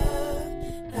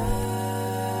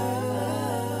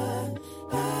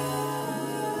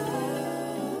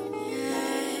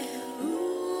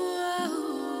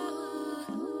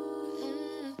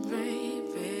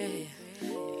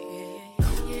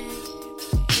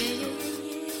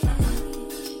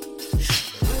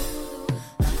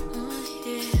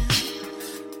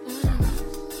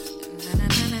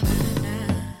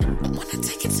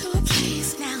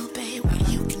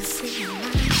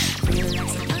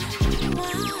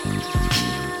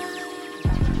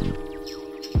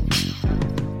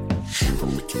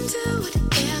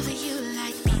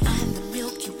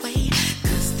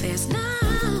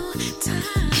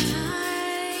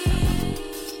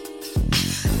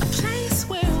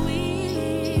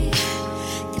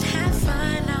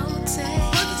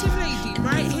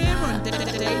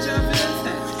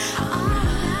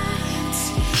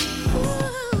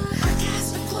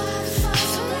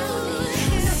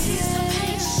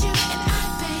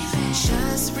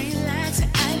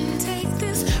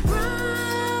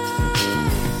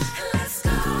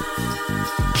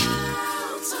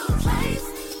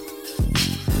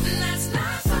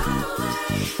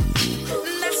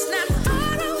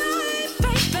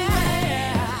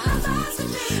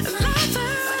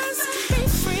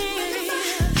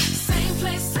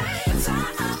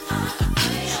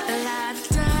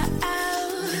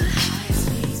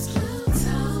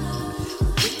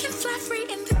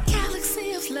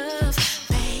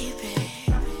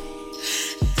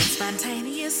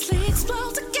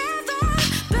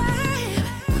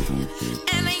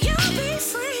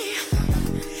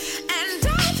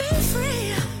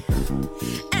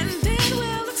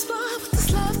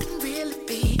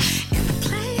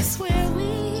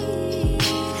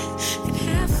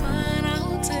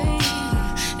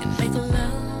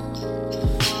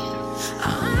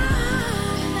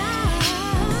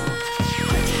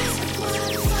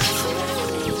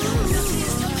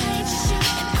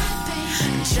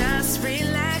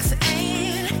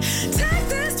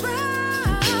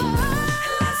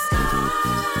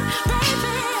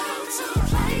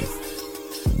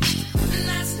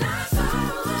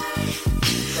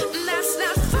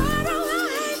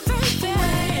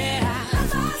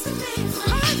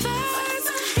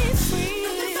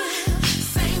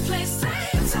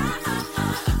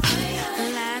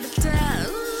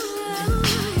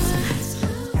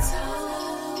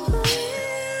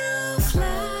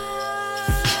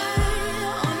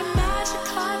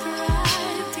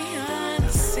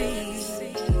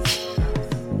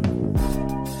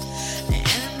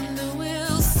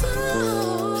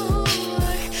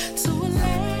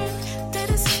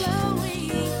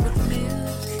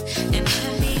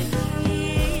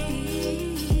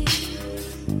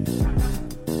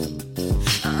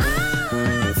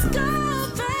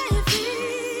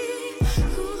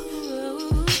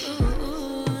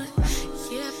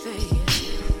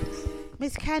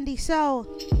 Miss Candy Soul.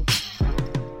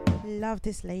 Love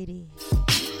this lady.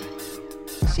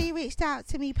 She reached out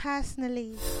to me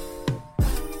personally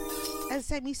and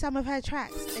sent me some of her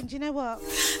tracks. And do you know what?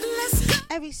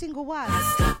 Every single one,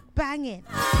 banging.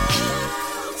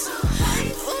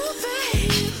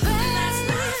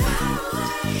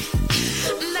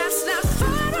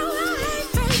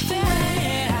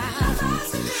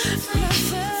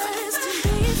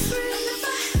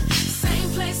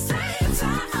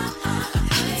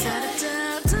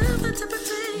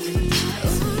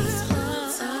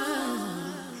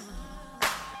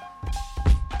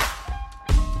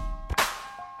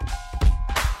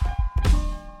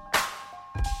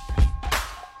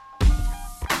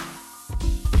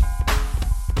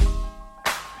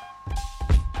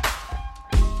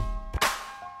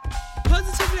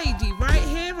 Positive Lady right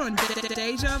here on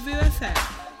Deja Vu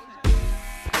FM.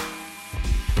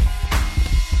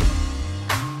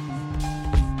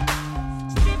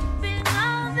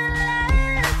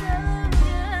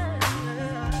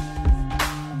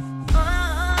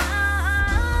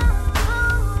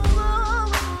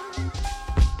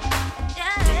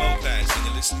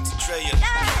 Listen to Drea, keep your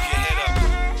head up.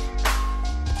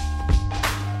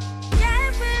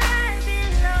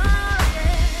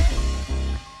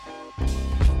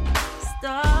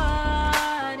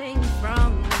 Starting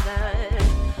from the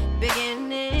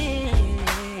beginning,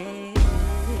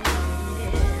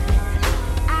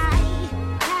 I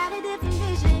had a different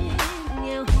vision.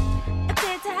 You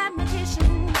appeared to have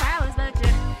magician powers, but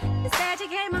instead you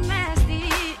came and messed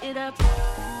it up.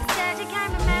 Instead you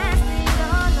came and messed it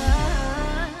all up.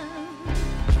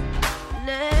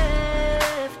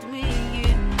 Left me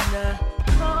in the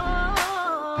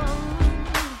cold.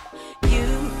 You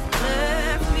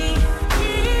left me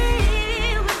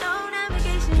here with no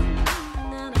navigation,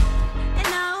 and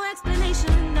no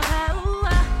explanation of how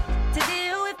to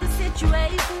deal with the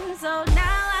situation. So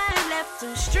now I'm left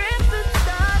to strip and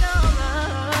start over.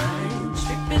 I'm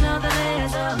stripping all the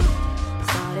layers off,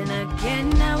 starting again.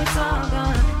 Now it's all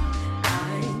gone.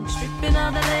 I'm stripping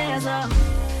all the layers off,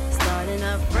 starting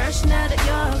up fresh now that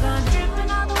you're gone.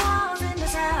 Stripping all the walls in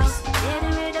this house,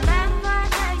 getting rid of bad vibes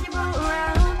that you brought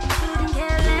around. Couldn't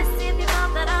care less if you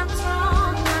thought that I was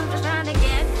wrong. I'm just trying to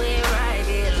get where I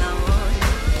belong.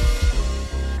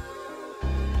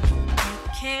 You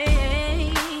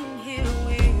came here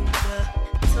with the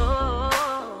toy.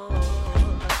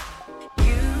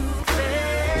 You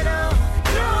fed all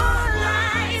your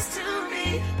lies to me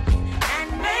and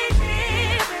made me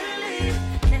believe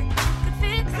that you could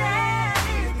fix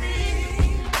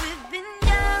everything. We've been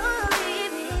young before.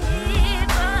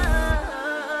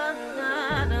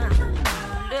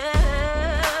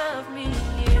 Left me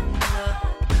in the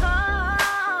cold.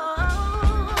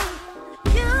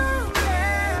 You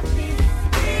left me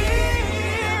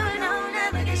here with no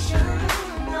navigation,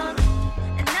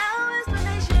 and no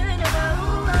explanation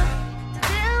about to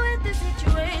deal with the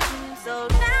situation. So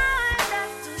now I'm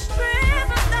left to strip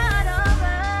and start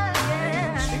over.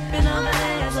 Yeah, stripping all the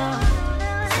layers off,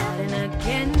 starting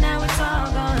again. Now it's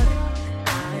all gone.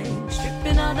 I'm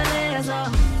stripping all the layers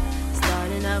off,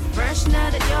 starting up fresh now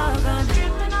that you're gone.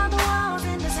 Stripping all the walls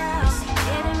in this house,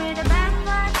 getting rid of bad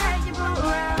vibes that you brought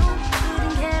around.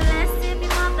 Couldn't care less if you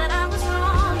thought that I was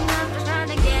wrong. I'm just trying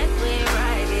to get where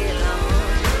I belong.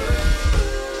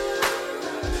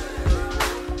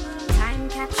 Time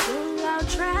capsule, I'll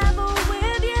travel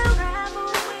with you.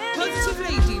 Positive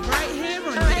Lady right here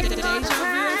on Deja Vu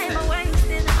FM.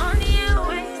 Wasting on you.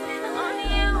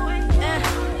 Yeah.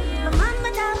 My mama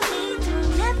told me to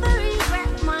never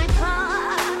regret my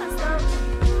past.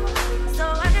 So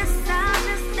I guess I'll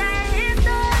just stay here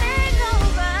starting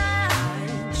over.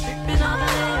 I'm stripping all the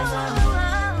layers off,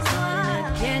 starting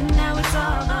again. Now it's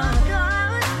all gone.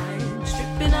 I'm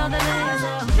stripping all the layers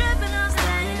off,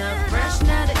 starting up fresh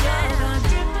now that you're gone.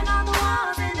 Stripping all the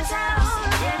walls in this house,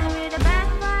 getting rid of bad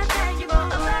vibes that you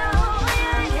brought around.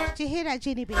 Yeah. Do you hear that,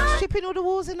 Ginny B? Stripping all the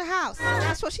walls in the house.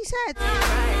 That's what she said. I'm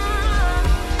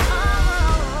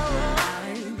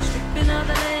stripping all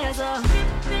the layers off,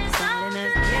 starting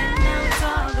again. Now it's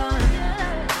all gone.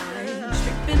 I'm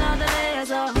stripping all the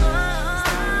layers off,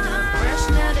 starting up fresh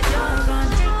now that you're gone.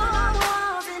 Stripping all the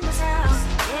walls in this house,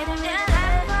 getting rid of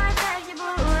that vibe that you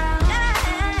brought around.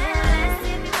 Let's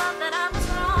see if you thought that I was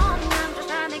wrong. I'm just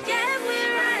trying to get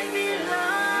where I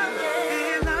belong.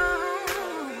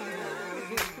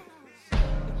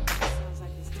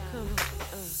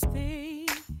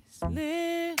 These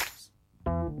lips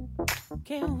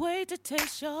can't wait to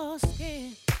taste your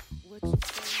skin. What you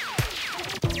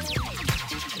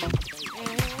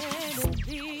and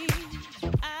these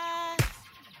eyes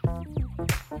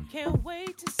can't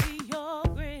wait to see your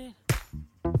grin.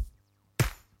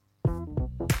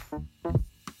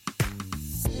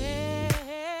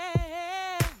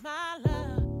 Yeah, my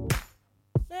love,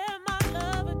 let my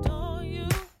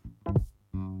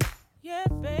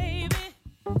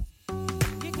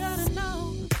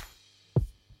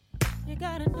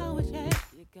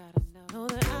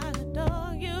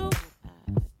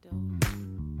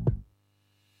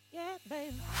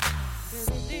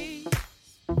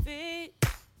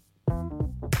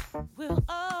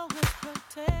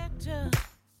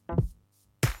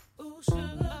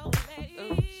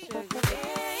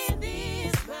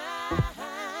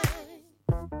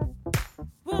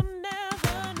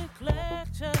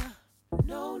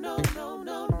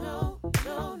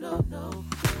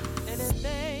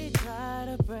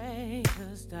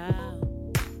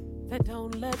But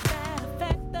don't let that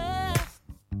affect us.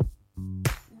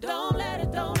 Don't let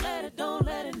it know.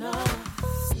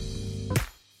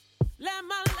 Let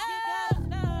my love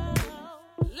know.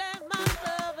 Let my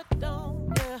love it know.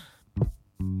 Yeah.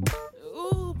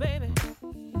 Ooh, baby.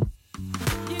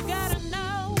 You gotta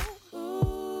know.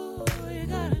 Ooh, you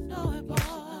gotta know it, boy.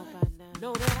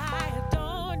 Know that I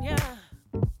adore ya.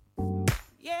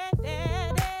 Yeah,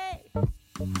 daddy.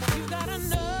 You gotta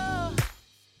know.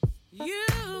 You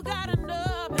gotta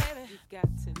know, baby. You got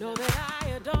to know that I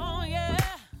adore ya.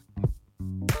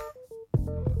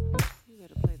 You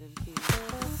gotta play them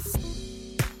keys.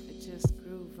 It just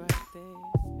groove right there.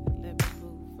 Let me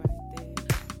move right there.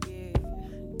 Yeah,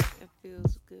 that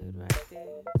feels good right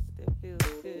there. That feels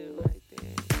good right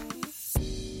there.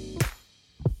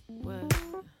 What?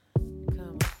 Come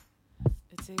on.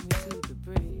 Take me to the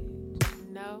bridge.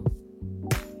 No?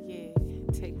 Yeah,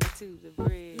 take me to the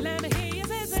bridge. Let me hear you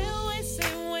say, same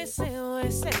way. Same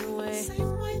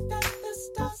way that the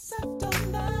stars set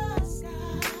on the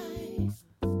sky.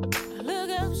 Look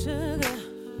up, sugar.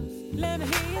 Let me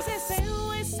hear you say, same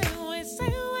way. Same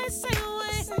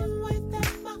way that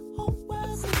my whole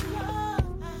world's in your eyes.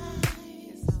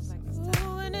 It sounds like it's time.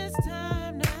 Ooh, and it's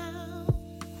time now.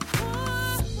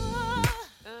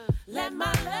 Let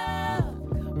my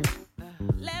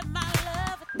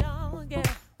love adore ya.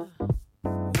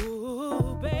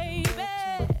 Ooh, baby,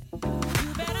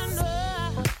 you better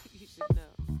know. You should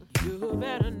know. You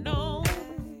better know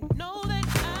that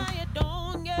I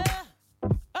adore ya.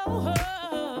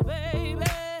 Oh, baby,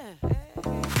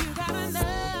 you gotta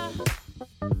know.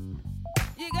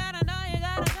 You gotta know.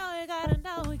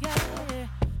 Yeah.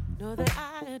 Know that I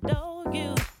adore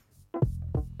you.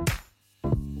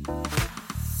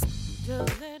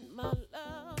 Just let my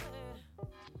love.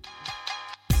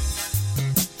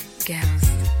 Girls,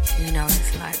 you know what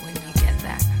it's like when you get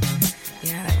that.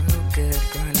 You know that real good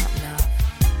grown-up love.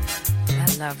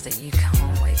 That love that you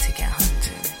can't wait to get home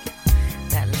to.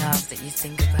 That love that you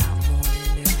think about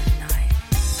morning, noon and night.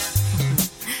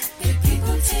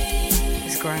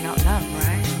 It's grown-up love,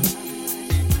 right?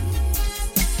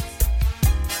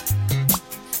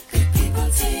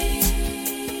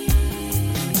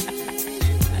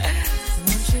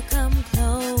 Won't you come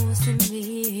close to me?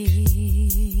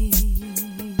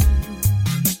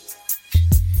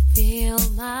 Feel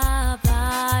my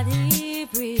body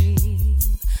breathe.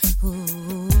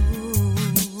 Ooh.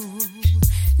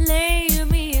 Lay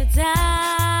me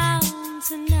down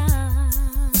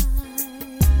tonight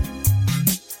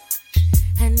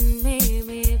and make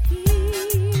me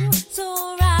feel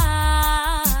so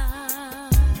right.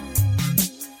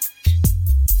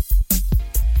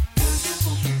 Girl, you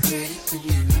won't regret it when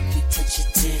you let me touch you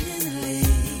tenderly.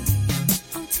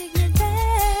 Oh, take me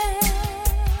there.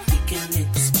 We can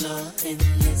explore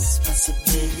endless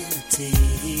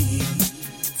possibilities.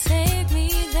 Take me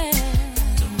there.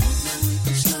 Don't want to wait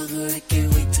much longer. I can't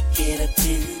wait to get up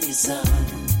in your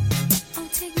zone. Oh,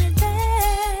 take me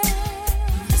there.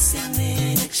 Listen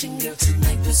in action, girl.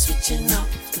 Tonight we're switching off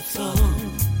the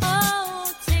phone.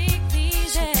 Oh, take me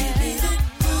there. Give me that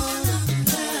grown-up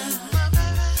love.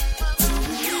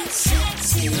 That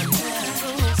sexy love.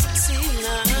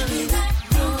 Give me that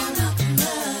grown-up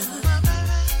love.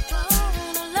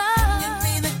 Give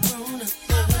me that grown-up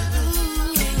love.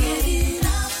 Can't get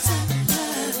enough type of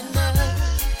love.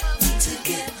 Need to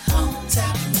get home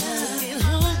type of love. Get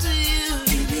home to you.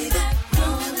 Give me that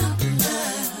grown-up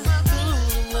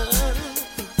love.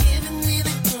 Giving me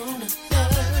that grown-up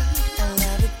love. I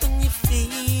love it when you're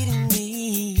feeding me.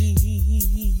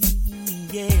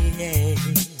 Yeah.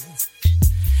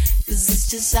 'Cause it's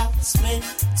just how it's meant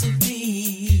to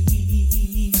be.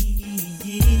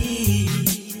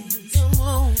 Come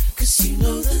on. 'Cause you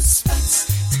know the spots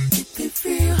to get me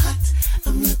real hot.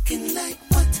 I'm looking like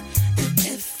what? And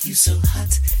if you so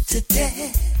hot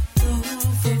today. Oh,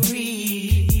 for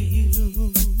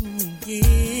real.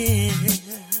 Yeah.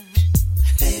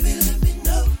 Baby, let me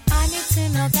know. I need to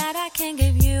know that I can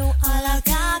give you all I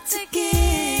got to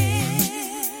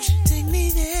give. Take me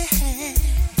there.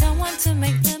 Don't want to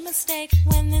make the mistake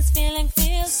when this feeling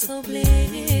feels so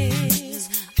bliss.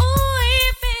 Oh,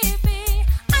 hey, baby,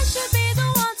 I should be the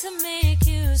one to make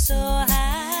you so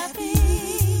happy.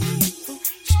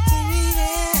 Take me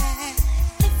there.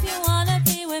 If you wanna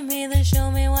be with me, then show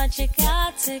me what you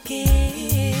got to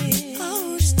give.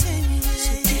 Oh, just take me there.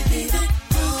 So give me that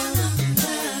grown-up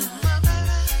love.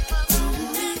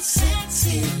 That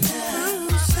sexy love.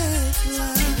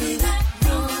 Give me that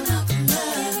grown-up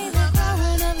love. Give me the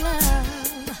grown-up love.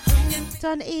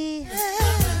 Don E.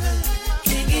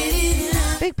 Can't get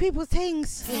enough. Big People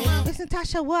Things. Miss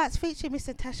Natasha Watts featuring Miss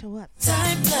Natasha Watts.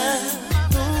 Type love.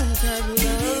 Oh,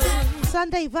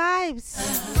 Sunday vibes.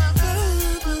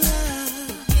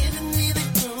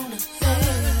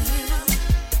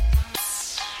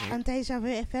 On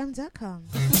DejaVuFM.com.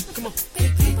 Come on.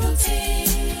 Big people team.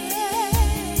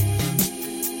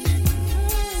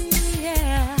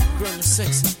 Yeah. Girl is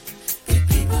sexy. Big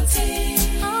people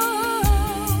team.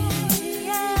 Oh,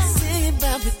 yeah. Say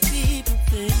about the people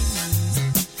things.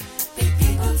 Big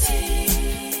people team.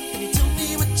 Can you tell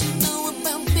me what you know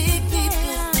about big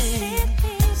people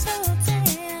things?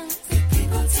 Big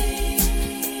people team.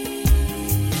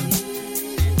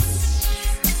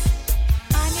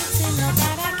 I need to know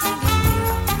that I can be.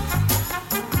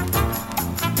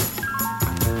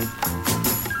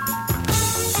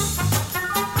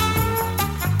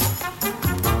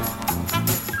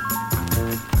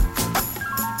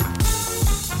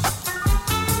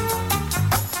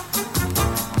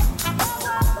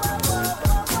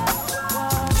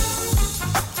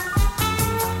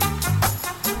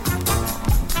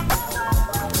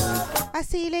 I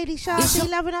see you, Lady Sharpie,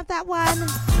 loving up that one.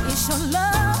 It's your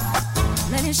love,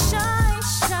 let it shine,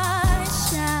 shine,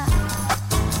 shine.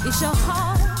 It's your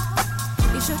heart,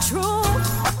 it's your truth.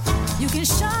 You can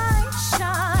shine,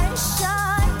 shine,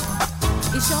 shine.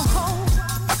 It's your hope,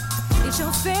 it's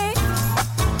your faith.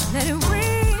 Let it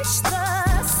reach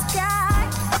the sky.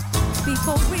 Be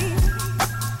for real,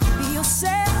 be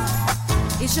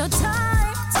yourself. It's your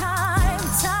time, time,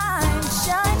 time.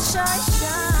 Shine, shine,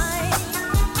 shine.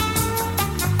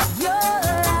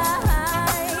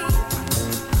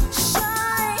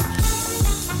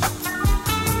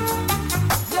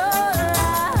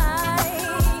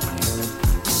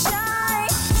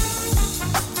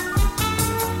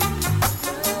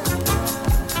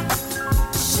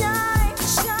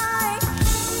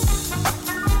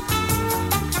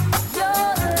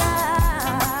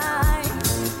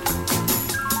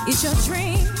 It's your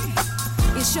dream,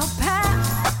 it's your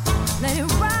path. Let it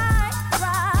ride,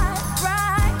 ride,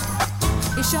 ride.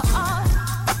 It's your art,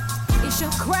 it's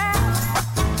your craft.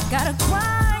 Gotta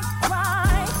grind,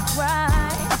 grind,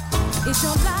 grind. It's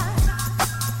your light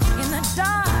in the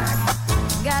dark.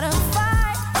 Gotta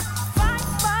fight, fight,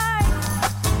 fight.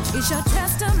 It's your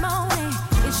testimony,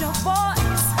 it's your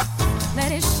voice.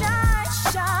 Let it shine,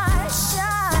 shine,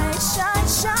 shine, shine, shine,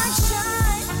 shine.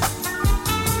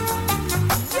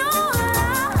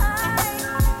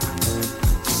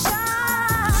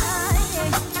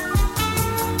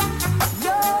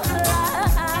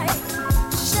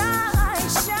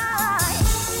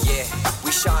 We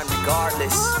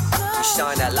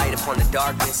shine that light upon the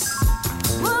darkness,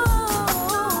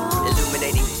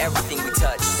 illuminating everything we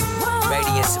touch.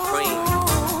 Radiant, supreme,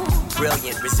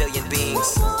 brilliant, resilient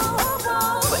beings,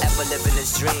 forever living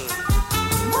this dream.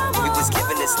 We was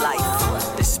given this life,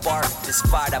 this spark, this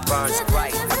fire that burns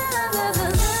bright.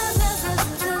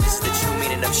 This is the true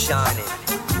meaning of shining.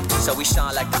 So we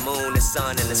shine like the moon, the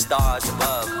sun, and the stars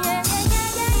above.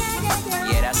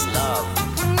 Yeah, that's love.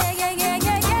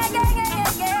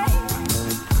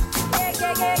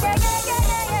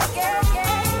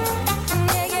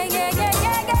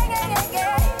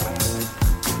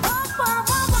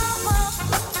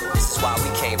 This is why we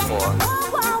came for.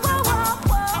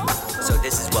 So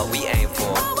this is what we aim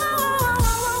for.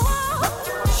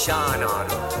 Shine on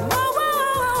them.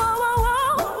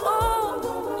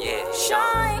 Yeah,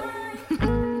 shine.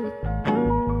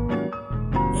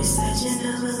 You said you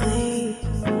never leave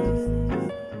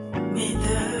me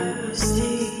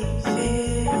thirsty,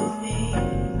 feel me,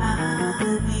 I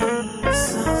need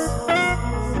so.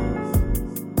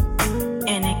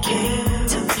 And it came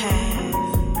to pass.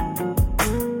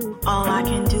 All I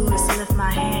can do is lift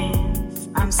my hands.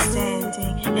 I'm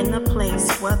standing in the place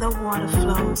where the water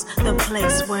flows, the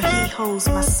place where he holds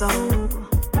my soul.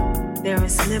 There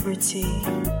is liberty.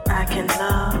 I can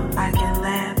love, I can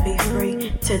laugh, be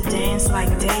free to dance like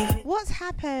David. What's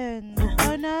happened?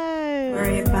 Oh no.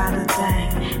 Worry about a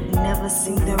thing. Never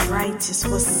see the righteous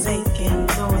forsaken,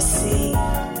 nor see.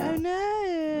 Oh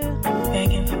no.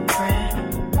 Begging for bread.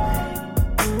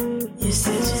 You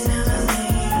said you never leave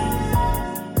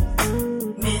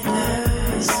me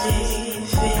thirsty,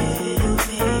 feel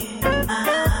me, I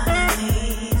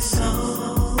need so.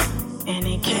 And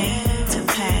it came to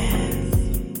pass.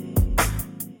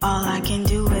 All I can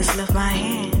do is lift my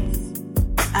hands.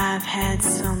 I've had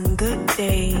some good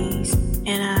days,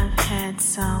 and I've had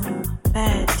some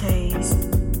bad days.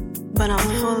 But I'm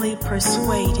fully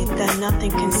persuaded that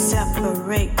nothing can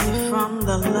separate me from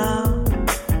the love.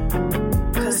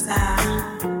 Cause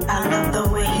I love the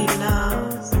way he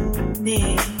loves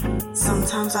me.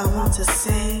 Sometimes I want to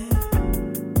sing,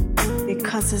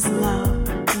 because his love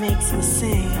makes me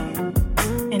sing.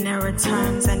 And there are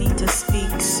times I need to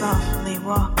speak softly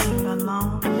walking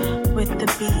alone with the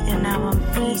beat, and now I'm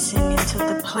easing into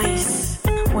the place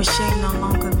where shame no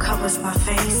longer covers my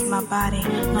face, my body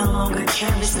no longer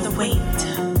carries the weight.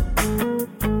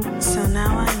 So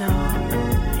now I know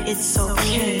it's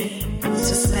okay,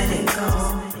 just let it go.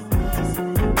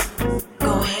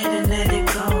 Go ahead and let it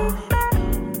go.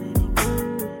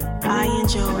 I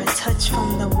enjoy a touch from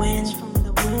the wind.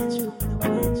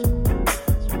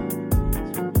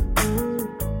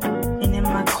 And in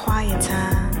my quiet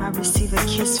time, I receive a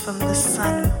kiss from the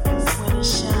sun when it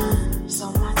shines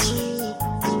on my cheek.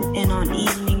 And on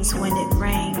evenings when it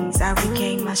rains, I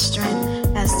regain my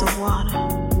strength as the water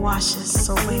washes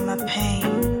away my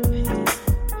pain.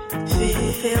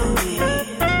 Feel me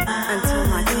until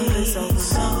my cup is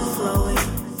overflowing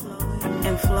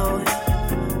and flowing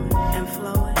and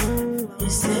flowing. You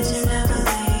said you never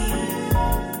leave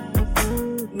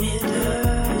me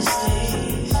thirsty.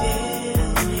 Feel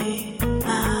me, I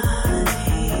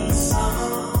need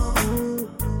soul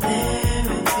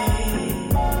therapy.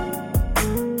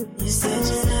 You said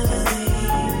you never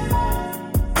leave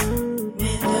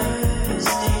me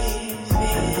thirsty.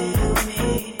 Feel me,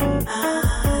 I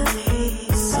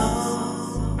need soul.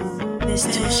 This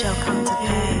too shall come to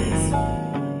pass.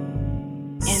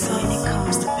 And when it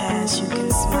comes to pass, you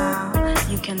can smile,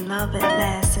 you can love at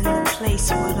last in the place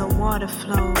where the water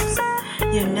flows.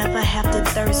 You never have to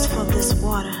thirst for this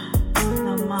water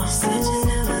no more. Said you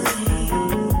never leave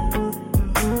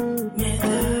me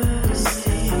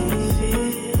thirsty.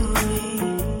 Feel me,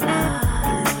 I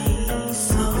need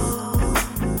soul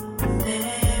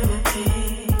therapy.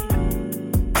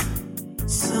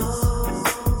 Soul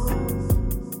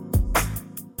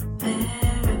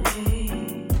therapy.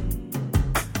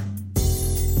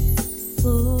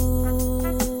 Ooh,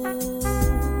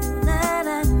 na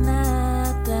na na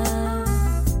da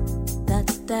da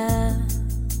da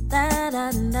da da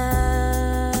da.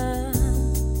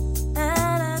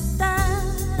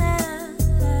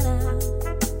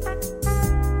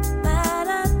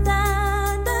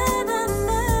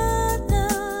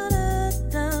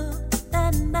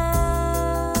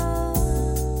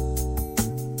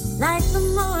 Like the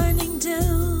morning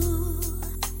dew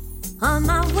on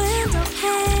my window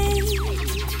pane,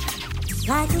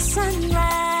 like a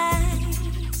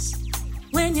sunrise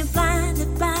when you're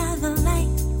blinded by the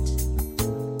light,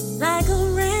 like a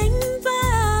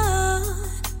rainbow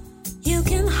you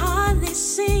can hardly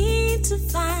seem to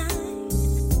find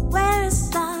where it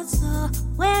starts or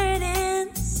where it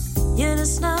ends. You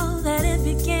just know that it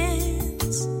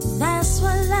begins. That's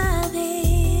what love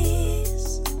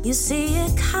is. You see,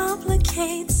 it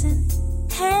complicates and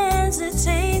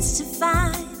hesitates to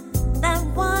find that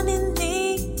one in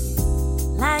me,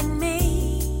 like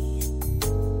me.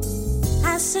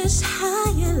 I search high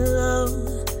and low,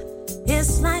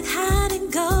 it's like hide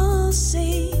and go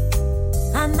seek.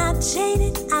 I'm not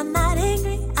jaded, I'm not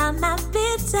angry, I'm not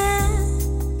bitter.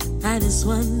 I just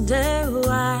wonder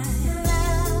why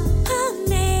love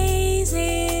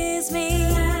amazes me,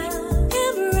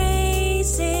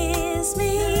 embraces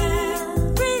me,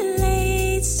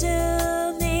 relates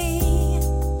to me.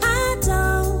 I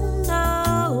don't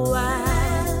know why,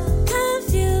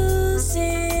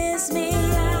 confuses me,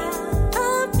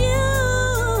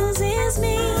 abuses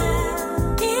me,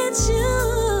 it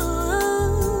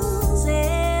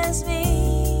chooses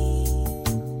me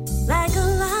like a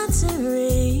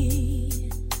lottery,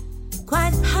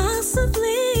 quite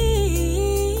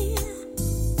possibly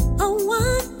a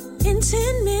 1 in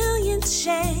 10 million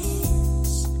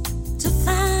chance to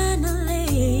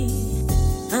finally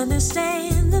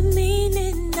understand the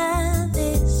meaning of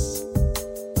this,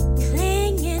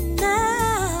 clinging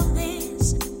of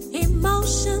this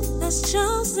emotion that's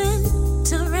chosen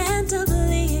to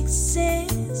randomly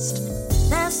exist.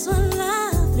 That's what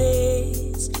love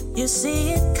is. You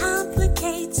see, it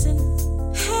complicates and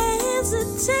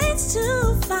hesitates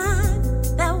to find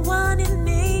that one in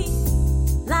me,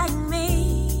 like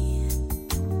me.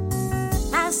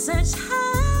 I search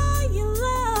high and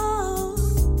low,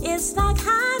 it's like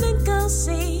hide and go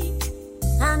seek.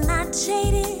 I'm not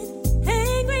jaded,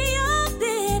 angry or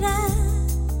bitter.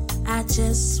 I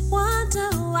just wonder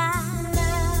why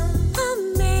love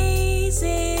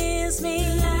amazes me,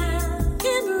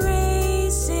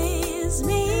 embraces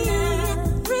me,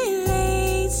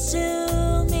 relates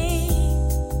to me.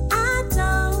 I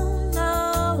don't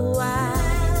know why,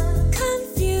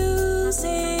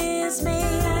 confuses me,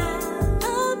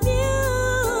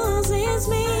 abuses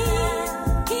me,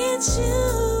 it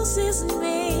chooses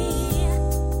me.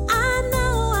 I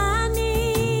know I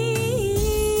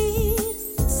need.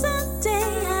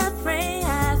 Someday I pray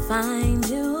I find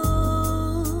you.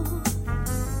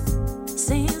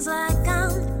 Seems like I'm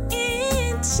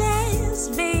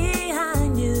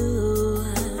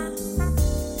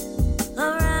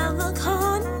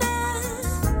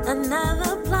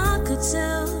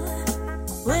to.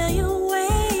 Will you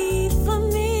wait for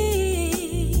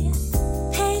me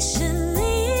patiently?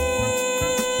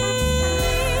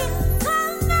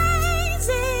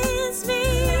 Amazes me,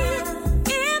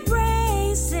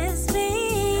 embraces me,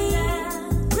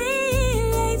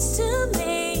 relates to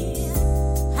me.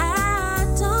 I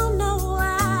don't know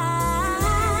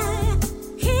why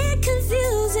it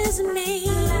confuses me.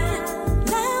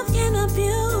 Love can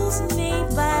abuse me,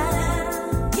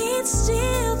 but it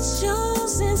still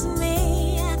chooses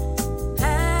me.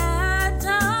 I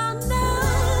don't know.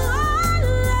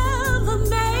 Love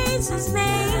amazes me.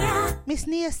 Miss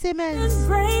Nia Simmons,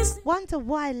 Wonder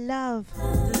Why Love.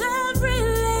 Love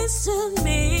relates to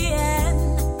me,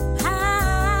 and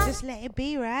just let it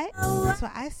be, right? That's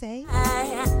what I say.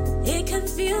 It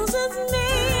confuses me.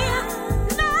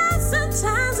 Love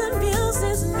sometimes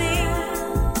abuses me,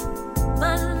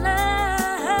 but love,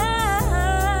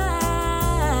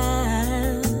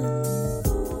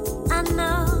 I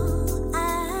know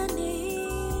I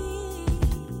need.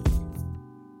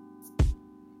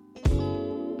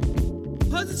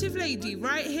 Positive Lady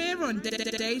right here on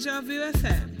Deja Vu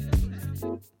FM.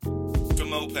 From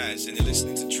Opaz, and you're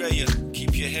listening to Drea.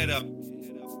 Keep your head up.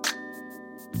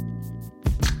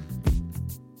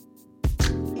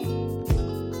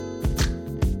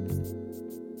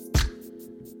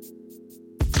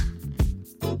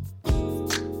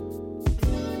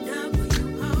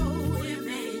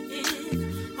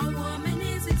 A woman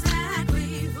is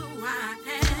exactly who I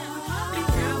am. Be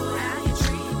careful how you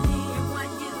treat me and what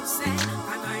you say. I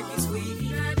might be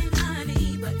sweeter than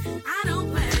honey, but I don't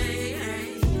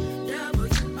play.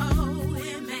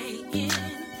 WOMAN.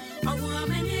 A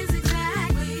woman is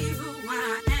exactly who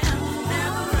I am.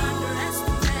 Never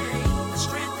underestimate the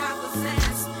strength I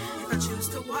possess. If I choose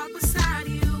to walk beside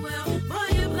you, well, boy,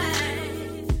 you're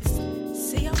blessed.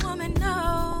 See, a woman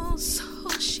knows who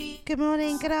she is. Good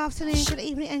morning, good afternoon, good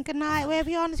evening, and good night, wherever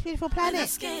you are on this beautiful planet.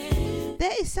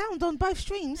 There is sound on both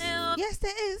streams. Yes,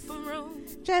 there is.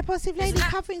 J Positive Lady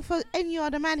covering for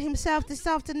Enyo, the man himself, this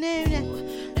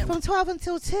afternoon from 12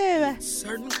 until 2.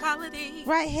 Certain quality,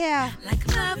 right here, like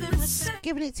love and respect,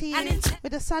 giving it to you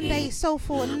with a Sunday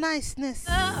soulful niceness.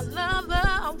 A lover,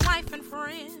 a wife and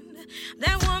friend.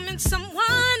 That woman,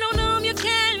 someone on whom you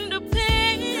can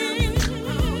depend.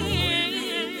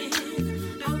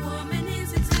 A woman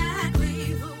is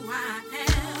exactly who I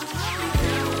am.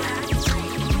 How you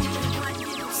treat me, what you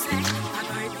say. I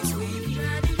might be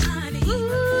sweeter than honey, but I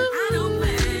don't play.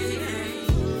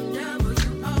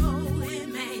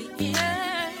 WOMAN.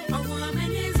 A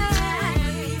woman is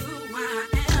exactly who I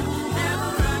am.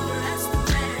 Never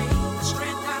underestimate the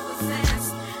strength I possess.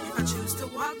 If I choose to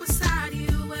walk beside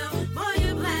you, well, boy,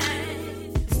 you're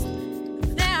blessed.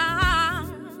 There are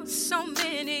so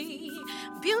many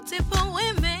beautiful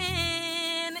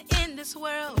women in this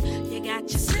world. You got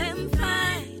your slim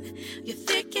fine, your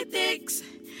thicky thicks,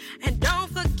 and don't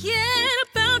forget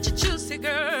about your juicy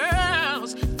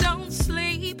girls. Don't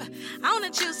sleep on the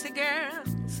juicy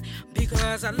girls,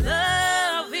 because our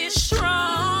love is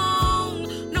strong,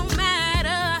 no matter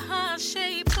her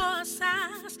shape or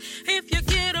size. If you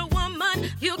get a woman,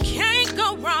 you can't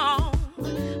go wrong.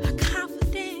 Her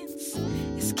confidence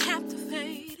is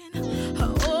captivating,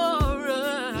 her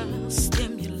aura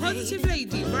stimulating. Positive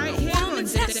Lady right here on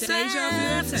Deja Vu It's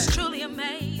FM. truly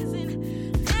amazing,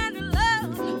 and the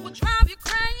love will drive you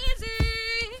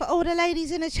crazy. For all the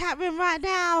ladies in the chat room right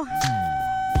now,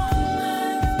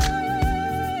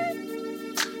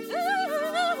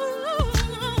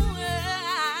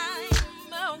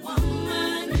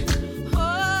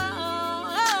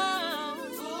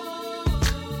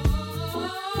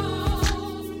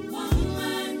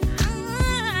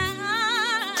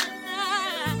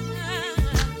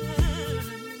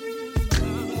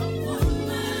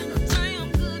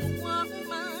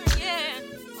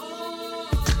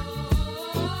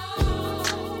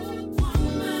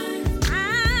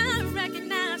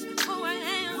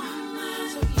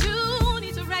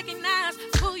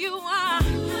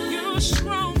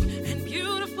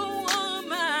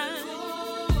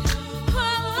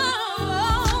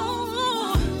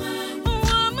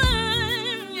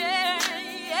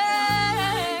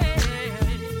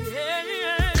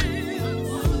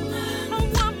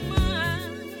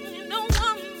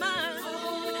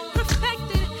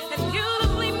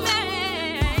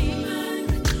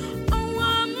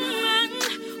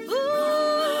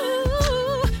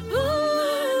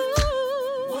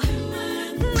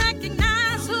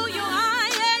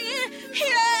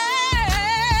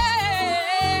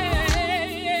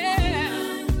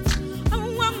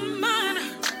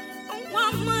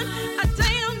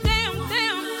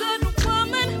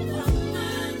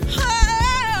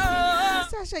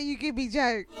 that you give me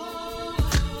jokes.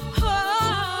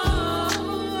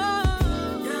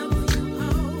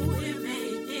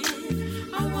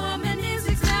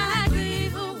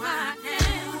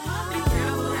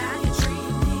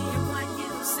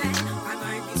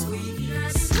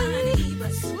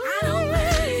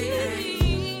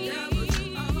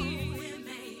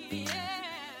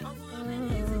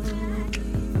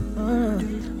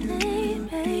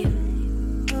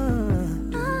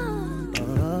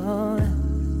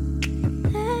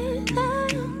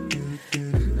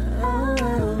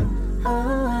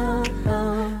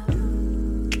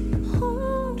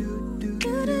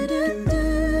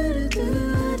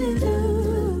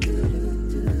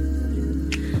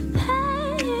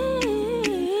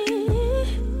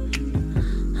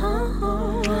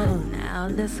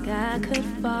 The sky could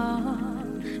fall,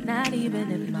 not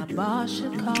even if my boss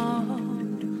should call.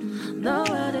 The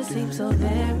world it seems so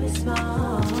very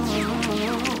small,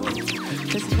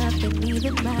 'cause nothing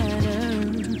even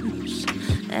matters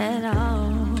at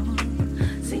all.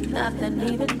 See, nothing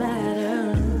even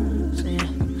matters, yeah.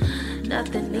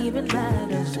 Nothing even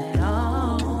matters at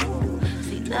all.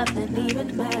 See, nothing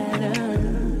even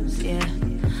matters, yeah.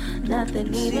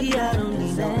 Nothing even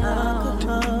matters at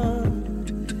all.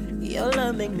 Your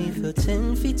love make me feel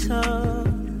 10 feet tall.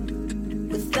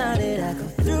 Without it, I go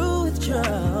through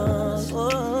withdrawals.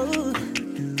 Oh,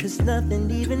 'cause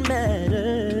nothing even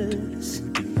matters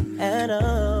at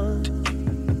all.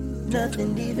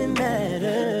 Nothing even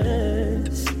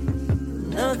matters.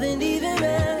 Nothing even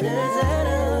matters at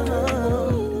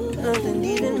all. Nothing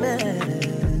even matters.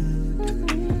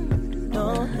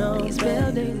 No, these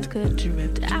buildings could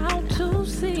drift out to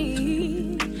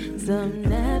sea. Some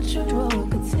natural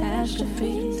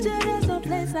catastrophe. Still, there's no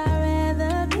place I'd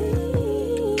rather be.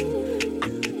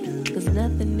 'Cause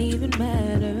nothing even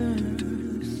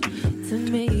matters to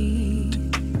me.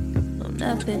 No,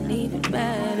 nothing even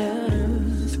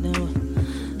matters. No,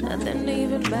 nothing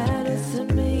even matters to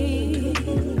me.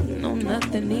 No,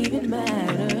 nothing even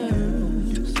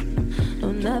matters. No,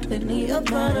 nothing even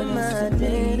part of my matters to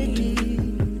identity.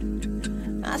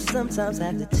 me. I sometimes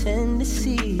have the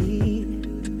tendency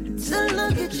to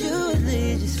look at you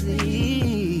religiously,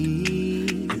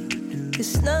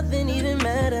 'cause nothing even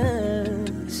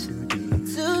matters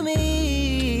to me.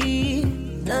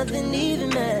 Nothing even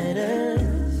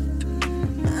matters.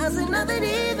 I say nothing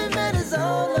even matters. Oh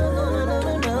no.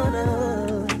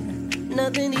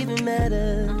 Nothing even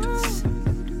matters.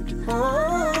 Oh,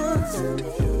 to me.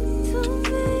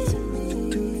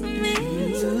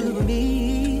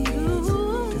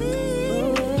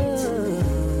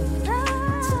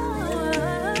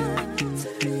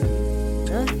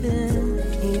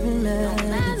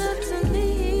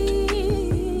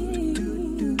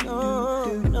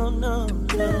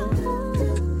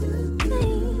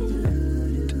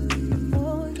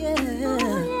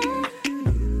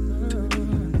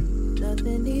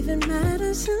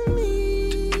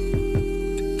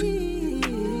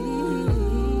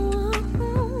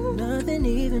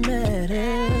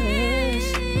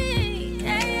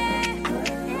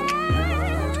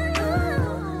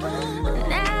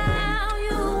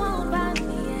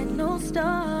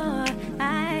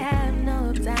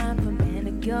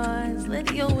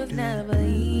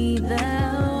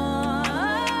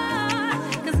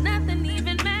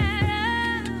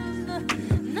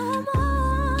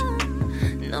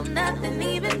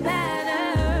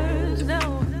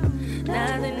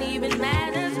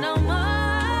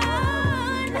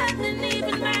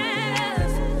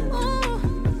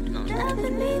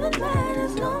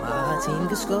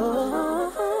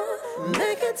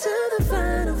 Make it to the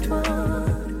final four.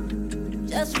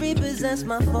 Just represents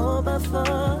my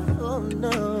 4x4. Oh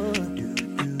no,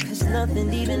 'cause nothing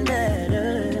even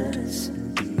matters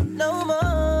no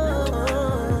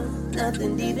more.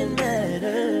 Nothing even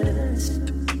matters.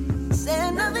 Say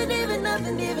nothing even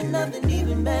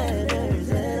matters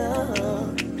at all.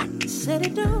 Set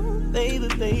it down,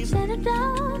 baby. Set it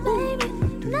down, baby.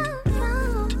 No.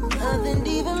 Nothing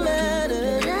even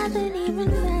matters. Nothing even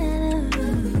matters.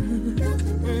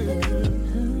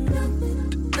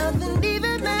 Nothing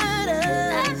even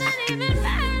matters. Nothing even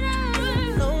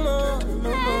matters. No more.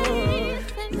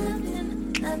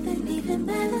 Nothing even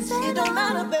matters. It don't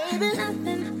matter, baby.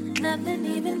 Nothing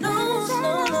even matters.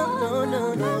 No.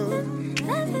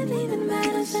 Nothing even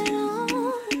matters at all.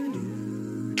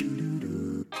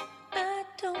 I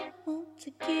don't want to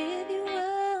give you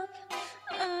up.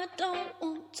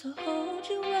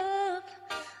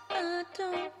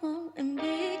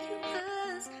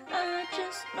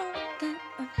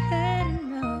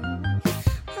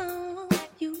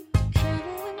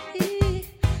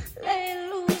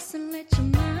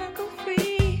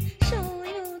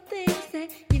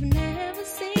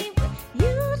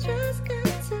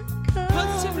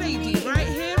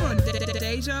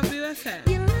 FM.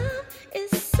 Your love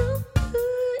is so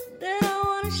good that I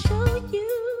wanna show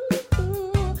you.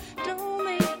 Don't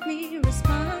make me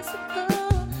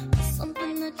responsible for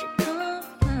something that you can't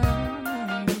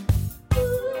find.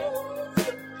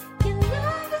 Your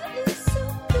love is so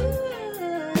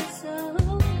good, so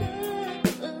good.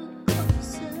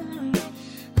 Closer.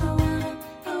 I wanna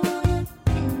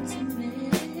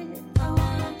intimate. I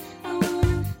wanna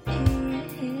be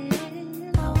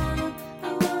real. I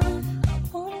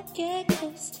wanna get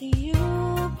close to you,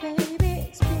 baby.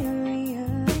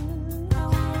 Experience.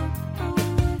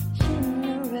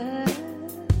 Generous.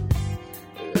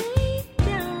 Lay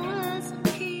down words and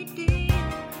keep it.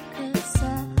 'Cause I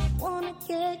wanna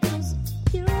get close to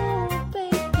you,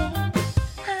 baby.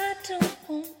 I don't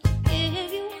want to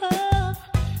give you up.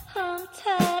 I'm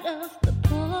tired of the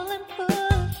pull and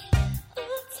push.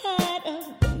 I'm tired of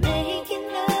the making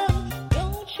love.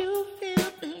 Don't you feel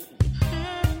that you've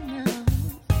had enough?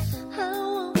 I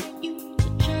want you to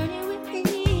journey with me,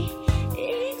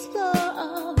 explore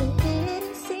all the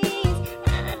hidden scenes.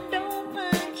 I don't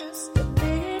mind just a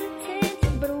bit of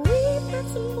tension, but we've got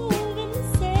to move in the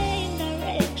same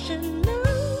direction. No,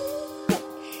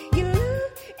 your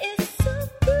love is so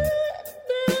good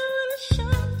that I wanna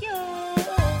show you.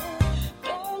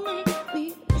 Don't make me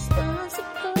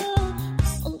responsible for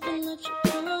something that you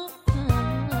can't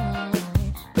find.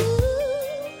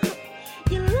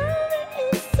 Your love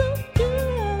is so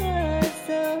good,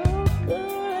 so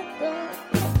good.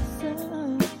 So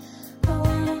I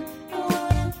wanna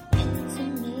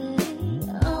intimate.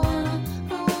 I wanna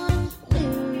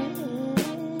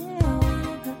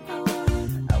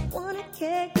I wanna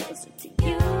get closer to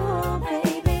you,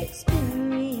 baby.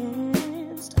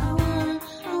 Experienced. I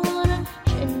wanna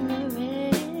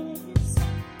generous.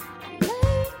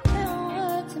 Lay down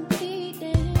words and be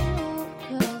there.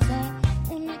 'Cause I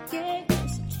wanna get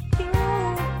closer to you,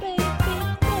 baby.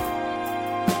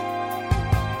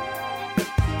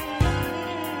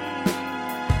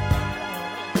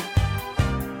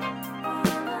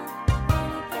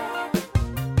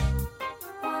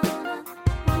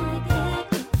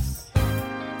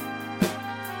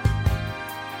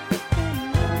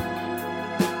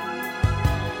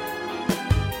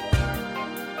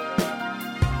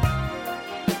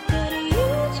 But you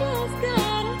just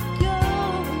gotta go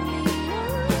with me.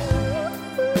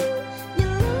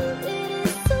 Your love, it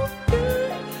is so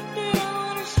good that I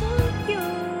wanna show you.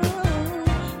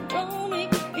 Don't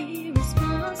make me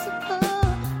responsible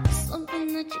for something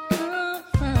that you can't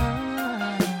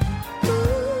find.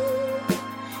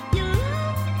 Your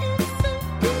love is so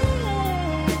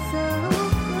good, so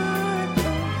good.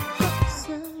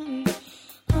 Sorry,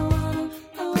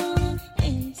 I wanna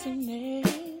intimate.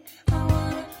 I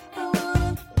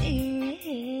wanna be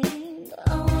real.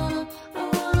 I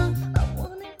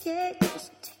wanna get close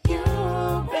to you,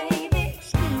 baby.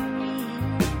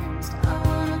 Experienced. I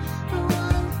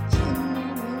wanna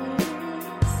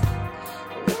generous.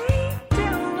 Lay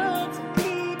down words and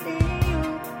keep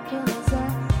it. 'Cause I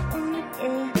wanna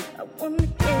get close. I wanna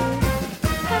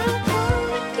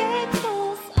get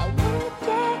close.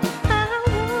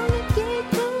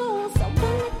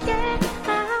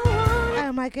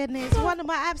 Oh my goodness, one of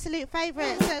my absolute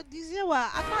favourites. So, you know what?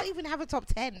 I can't even have a top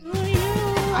 10.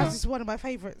 That's just one of my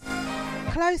favourites.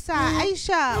 Closer,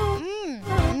 Aisha.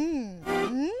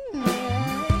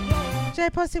 J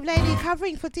Positive Lady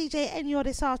covering for DJ Enyo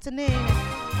this afternoon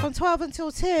from 12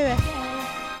 until 2,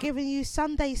 giving you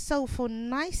Sunday soulful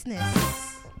niceness.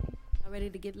 Y'all ready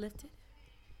to get lifted?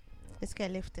 Let's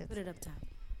get lifted. Put it up top.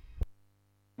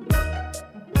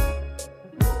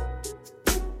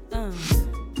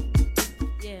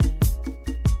 Yeah.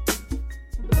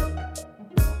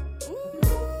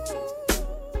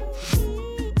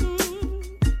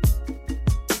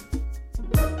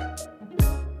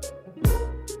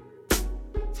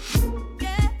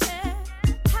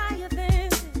 Higher than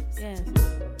this. Yes.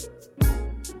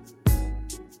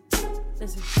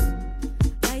 Listen.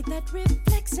 Light that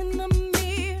reflects in the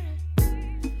mirror,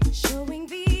 showing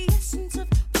the essence of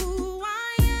who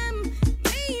I am,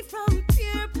 made from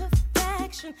pure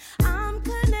perfection. I'm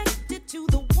connected to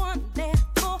the one,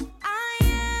 therefore I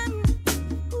am.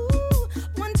 Ooh,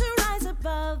 one to rise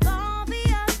above all the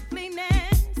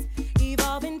ugliness,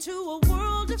 evolve into a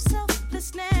world of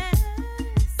selflessness.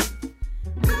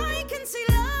 I can see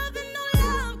love and no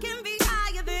love can be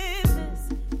higher than this.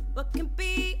 What can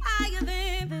be higher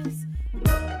than this?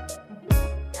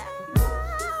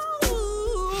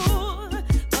 Ooh,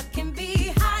 what can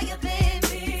be higher than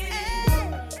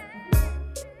this?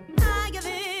 Higher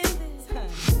than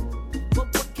this?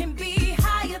 What can be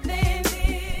higher than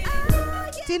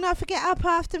this? Do not forget Up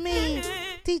After Me.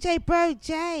 DJ Bro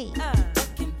J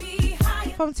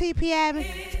from 2 p.m.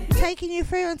 taking you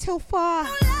through until 4,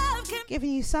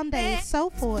 giving you Sunday's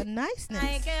soulful and niceness.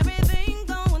 Like everything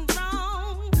going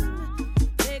wrong,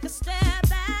 take a step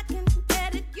back and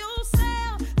edit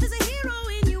yourself. There's a hero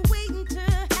in you waiting to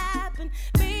happen.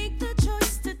 Make the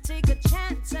choice to take a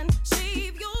chance and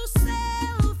save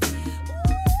yourself. Ooh,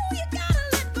 you gotta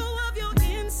let go of your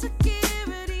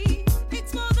insecurity.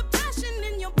 It's more the passion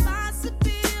in your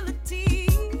possibilities.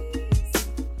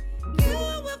 You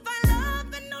will find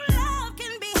love, and no love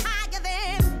can be higher than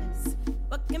this.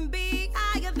 What can be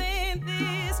higher than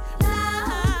this?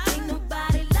 Love. Ain't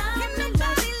nobody love me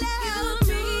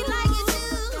like you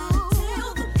do.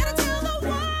 Gotta tell the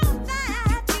world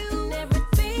that you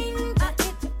everything that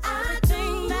I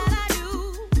think that I do.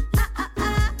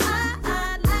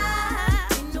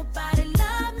 Ain't nobody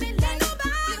love me like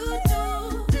you do.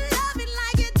 Love me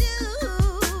like you do.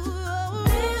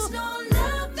 There's no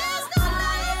love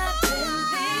higher than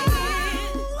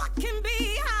this. What can be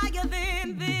higher than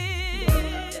this?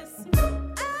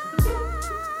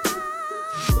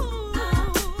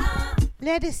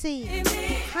 Legacy,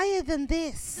 higher than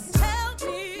this. Tell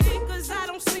me, 'cause I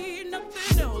don't see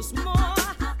nothing else more.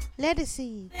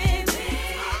 Legacy,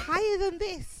 higher than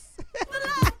this.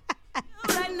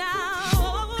 Right now,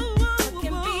 what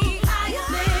can be higher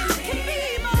than this? Can be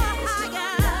more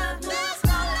higher. There's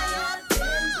no love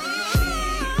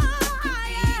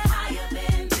higher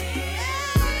than this.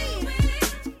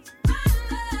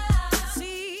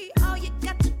 See, all you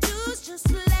got to do is just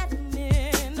let me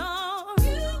know.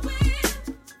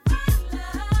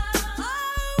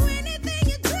 Oh, anything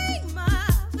you dream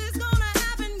of is gonna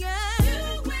happen, yeah. You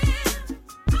will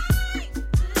find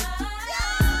love.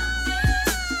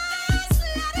 Just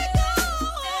let it go.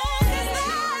 'Cause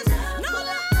there's no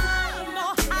love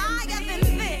more higher than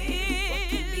this.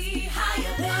 Can be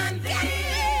higher than this.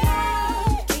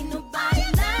 Ain't nobody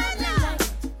love me like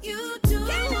you do.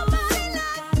 Ain't nobody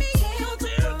like me. You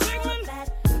do.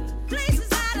 Places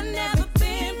that I've never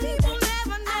been, people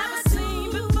never seen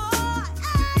before.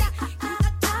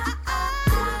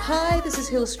 Hi, this is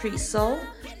Hill Street Soul,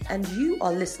 and you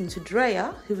are listening to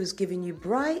Drea, who is giving you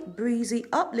bright, breezy,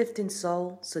 uplifting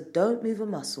soul, so don't move a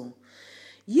muscle.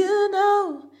 You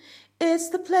know, it's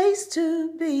the place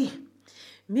to be.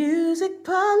 Music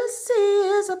policy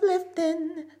is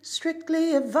uplifting,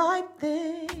 strictly a vibe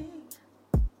thing.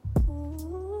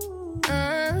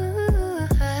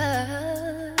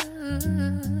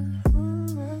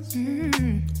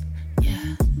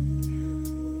 Yeah.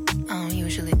 I don't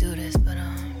usually do this, but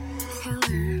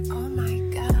Taylor, oh my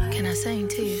God. Can I sing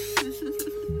to you?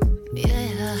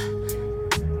 Yeah.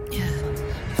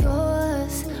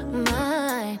 Yours,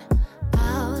 mine,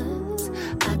 ours.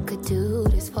 I could do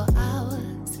this for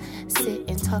hours. Sit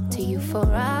and talk to you for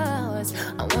hours.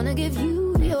 I wanna give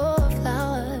you your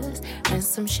flowers and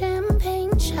some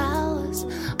champagne showers.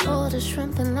 All the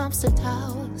shrimp and lobster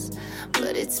towers.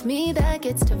 But it's me that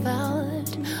gets devoured.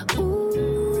 Ooh,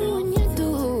 when you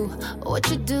do what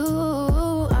you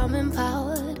do, I'm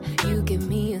empowered. You give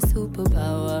me a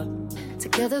superpower.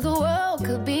 Together the world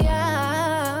could be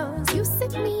ours. You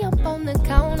sit me up on the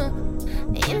counter.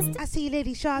 I see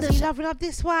Lady Shazzy loving up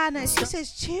this one. She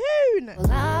says tune.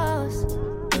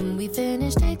 When we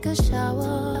finish, take a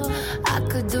shower. I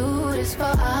could do this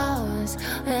for hours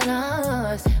and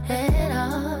hours and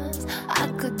hours. I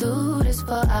could do this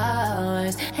for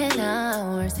hours and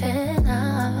hours and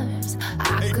hours.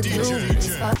 I could do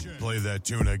this for. Play that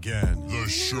tune again. The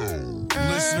show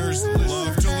listeners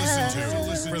love to listen to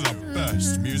for the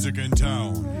best music in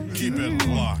town. Keep it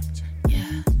locked.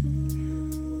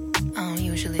 I don't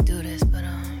usually do this, but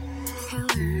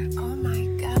Taylor, oh my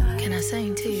God. Can I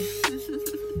sing to you?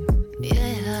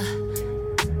 Yeah.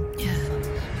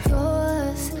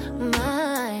 Yours,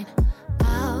 mine,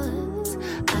 ours.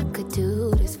 I could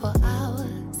do this for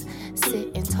hours.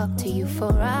 Sit and talk to you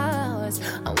for hours.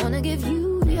 I wanna give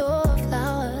you your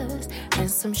flowers and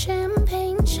some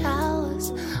champagne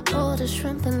showers. All the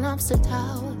shrimp and lobster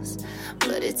towers.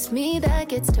 But it's me that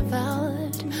gets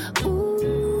devoured. Ooh,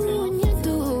 when you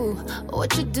do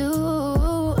what you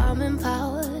do, I'm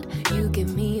empowered. You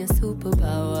give me a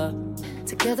superpower.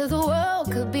 Together the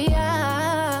world could be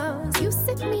ours. You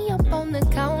sit me up on the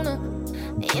counter.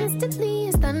 Instantly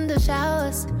it's thunder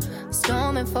showers.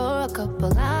 Storming for a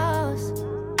couple hours.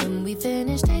 When we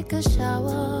finish, take a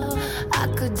shower. I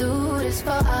could do this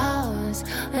for hours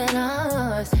and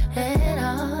hours and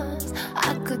hours.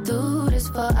 I could do this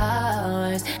for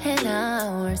hours and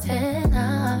hours and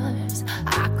hours.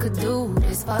 I could do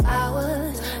this for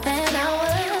hours and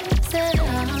hours and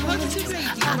hours.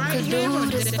 I could do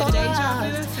this for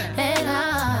hours and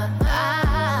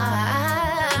hours.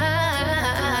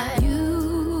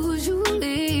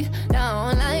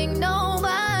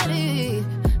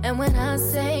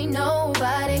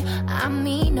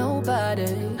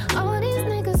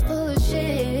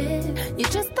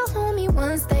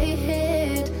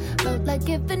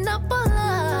 giving up on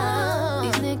love.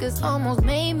 These niggas almost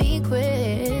made me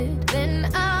quit. Then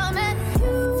I met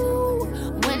you.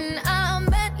 When I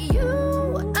met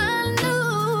you, I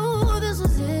knew this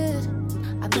was it.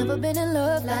 I've never been in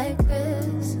love like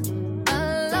this.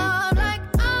 A love like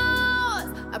ours.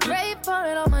 I pray for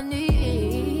it on my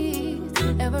knees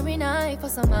every night for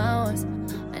some hours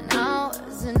and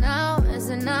hours and hours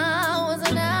and hours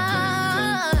and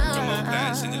hours. Come on,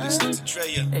 guys, and you're listening to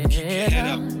Drea. Keep your head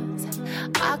up.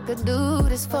 I could do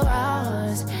this for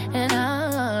hours and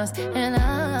hours and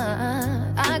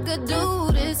hours. I could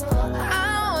do this for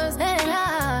hours and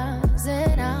hours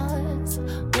and hours.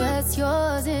 What's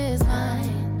yours is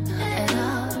mine and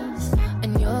ours,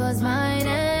 and yours mine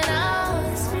and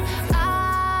ours.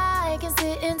 I can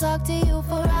sit and talk to you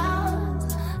for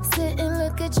hours, sit and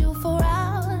look at you for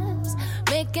hours,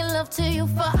 making love to you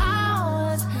for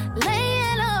hours,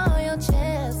 laying on your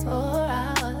chest for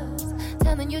hours,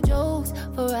 telling you jokes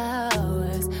for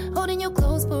hours, holding you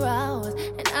close for hours,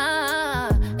 and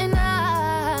hours.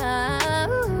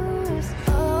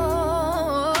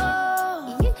 Oh,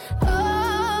 oh,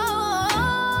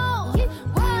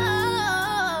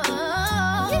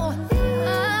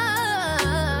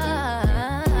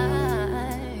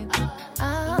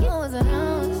 hours and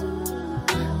hours,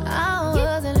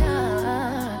 hours and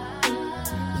hours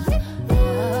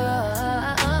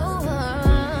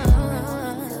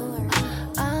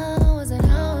and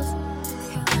hours.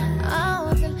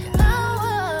 Hours and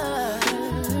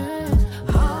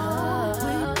All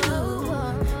we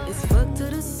do is fuck till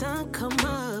the sun come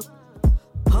up.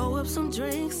 Pour up some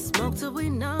drinks, smoke till we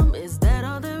numb. Is that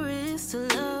all there is to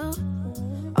love?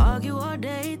 Argue all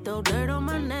day, throw dirt on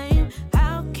my name.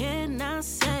 How can I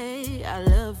say I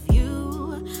love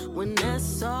you when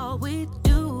that's all we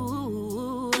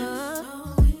do?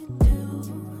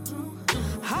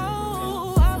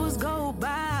 How hours go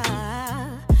by,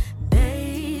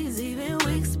 days, even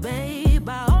weeks, babe.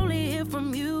 I only hear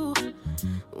from you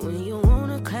when you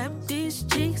wanna clap these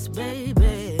cheeks,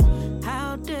 baby.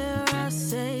 How dare I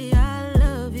say I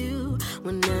love you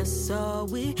when that's all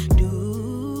we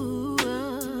do?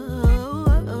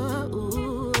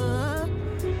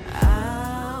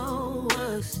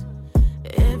 Hours,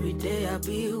 every day I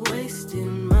be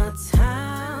wasting my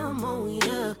time on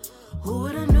ya. Who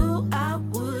would've knew I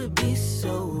would be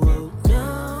so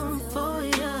dumb for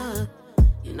ya?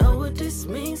 You know what this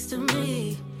means to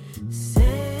me.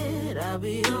 Said I'll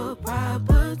be your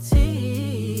property.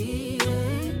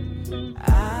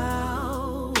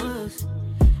 Hours,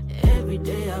 every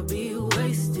day I'll be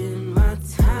wasting my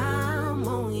time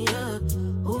on ya.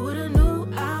 Who would've knew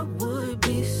I would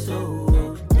be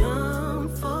so dumb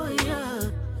for ya?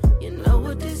 You know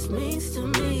what this means to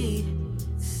me.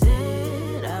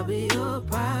 Said I'll be your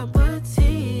property.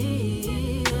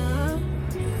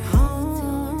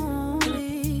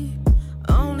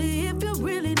 Only if you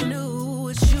really knew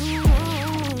what you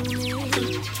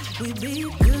wanted, we'd be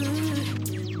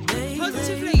good, baby.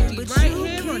 Positive Lady, But right you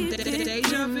here on keep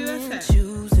Deja Vu picking and FM.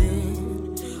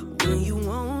 choosing when you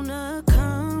wanna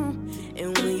come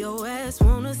and when your ass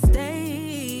wanna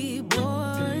stay,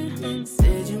 boy.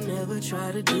 Said you never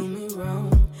try to do me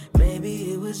wrong.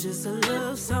 Maybe it was just a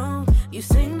love song you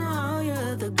sing to all your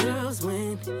other girls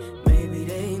when maybe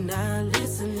they not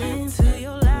listening to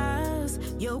your lies,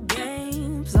 your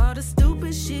games, all the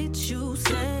stupid shit you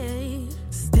say.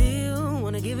 Still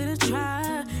wanna give it a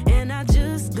try, and I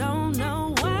just don't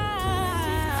know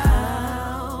why.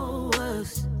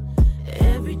 Hours,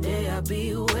 every day I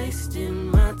be wasting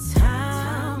my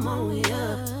time on ya.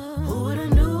 Who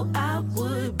would've knew I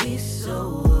would be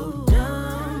so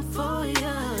dumb for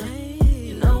ya?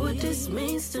 You know what this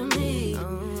means to me.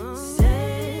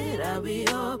 Said I'll be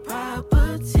your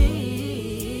property.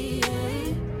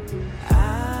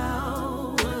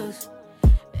 Hours,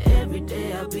 every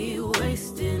day I be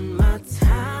wasting my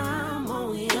time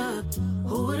on ya.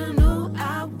 Who would've knew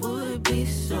I would be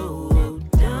so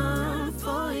dumb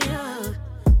for ya?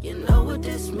 You know what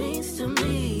this means to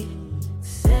me.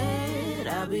 Said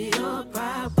I'll be your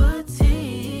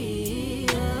property.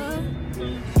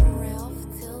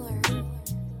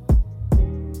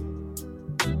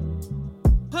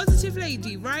 Positive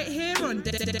Lady, right here on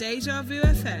Deja Vu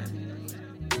FM.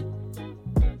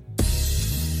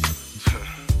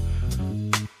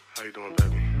 How you doing,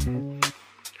 baby?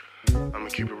 I'ma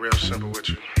keep it real simple with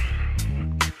you.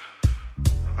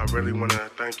 I really wanna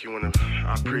thank you and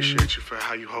I appreciate you for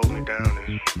how you hold me down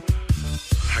and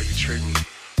how you treat me.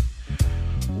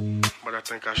 But I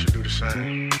think I should do the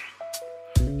same.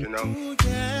 You know?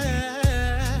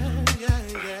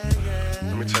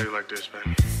 Let me tell you like this,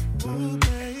 baby.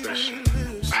 Listen.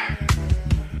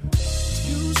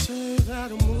 You say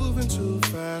that I'm moving too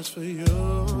fast for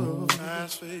you,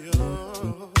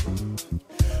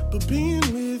 but being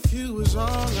with you is all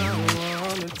I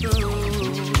wanna do,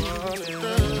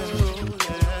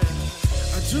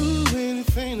 I do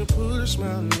anything to put a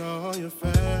smile on your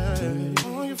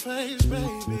face,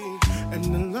 baby. And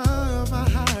the love I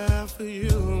have for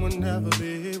you will never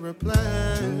be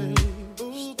replaced.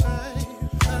 Ooh, baby.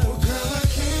 Oh, girl, I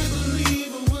can't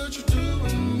believe what you're doing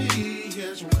to me.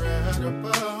 It's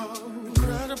incredible.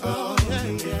 Oh, yeah.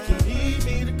 You need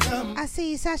me to come. I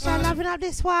see you, Sasha, loving up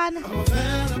this one. I'm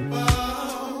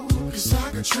available, 'cause I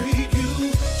can treat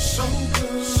you so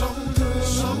good, so good,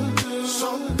 so good, so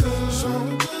good, so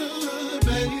good,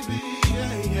 baby.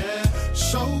 Yeah.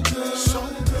 So good, so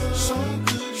good, so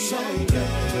good, yeah.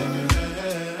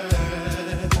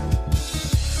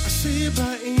 I see it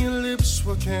biting your lips.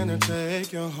 What can I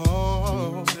take you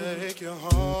home?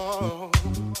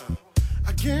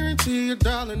 I guarantee you,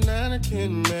 darling, that I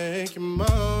can make you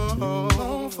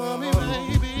more for me,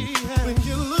 baby. When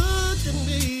you look at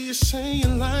me, you say you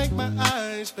like my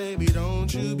eyes, baby.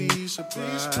 Don't you be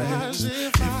surprised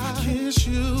if I kiss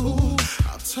you,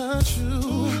 I'll touch you,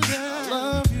 I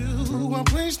love you, I'll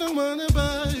place no money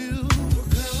by you.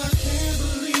 Girl, I can't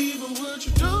believe what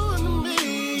you're doing to me.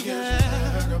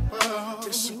 Yeah,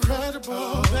 it's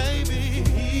incredible, baby. You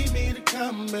need me to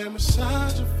come and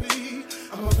massage your feet.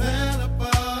 I'm available.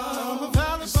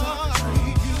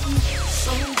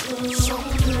 So good, so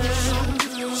good,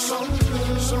 so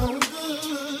good, so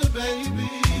good, baby,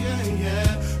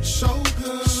 yeah. So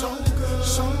good, so good,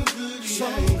 so good,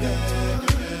 yeah.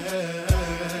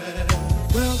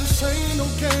 Well, this ain't no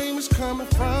game, it's coming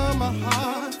from my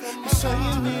heart. You say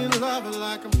you need love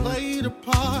like I'm played a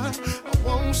part. I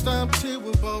won't stop till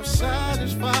we're both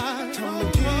satisfied. Come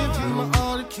and give you my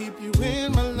all to keep you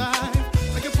in my life.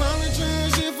 I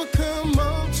apologize if I come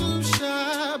on too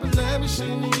shy, but let me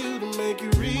sing to you to make you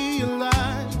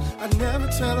realize I never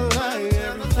tell a lie,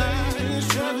 everything is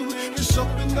true. Just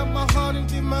open up my heart and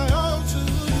give my all to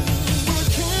you. I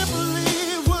can't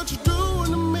believe what you're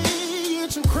doing to me.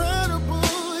 It's incredible,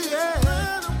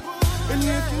 yeah. And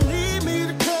if you need me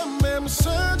to come and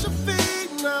massage your feet,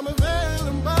 and I'm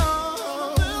available,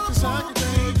 'cause I can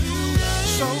take you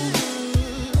so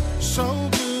good, so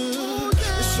good,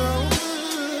 it's so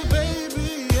good, baby,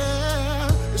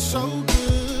 yeah. It's so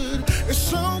good, it's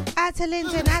so good. Out to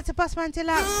Lyndon, out to Bossman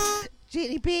Deluxe,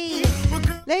 Ginny B,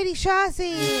 Lady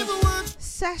Shazi,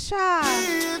 Sasha,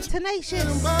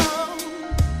 Tenacious,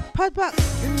 Podbox,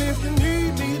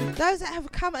 those that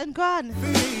have come and gone,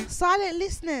 silent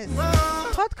listeners,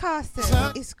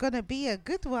 podcasters. It's gonna be a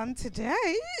good one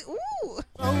today. Ooh,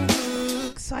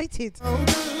 excited.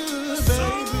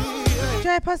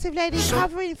 Joy Positive Lady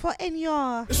covering for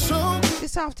Enyor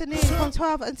this afternoon from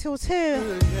 12 until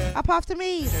 2. Up after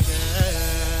me,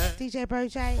 DJ Bro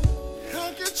J,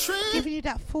 giving you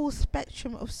that full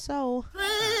spectrum of soul.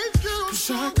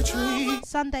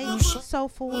 Sunday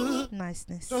soulful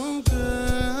niceness.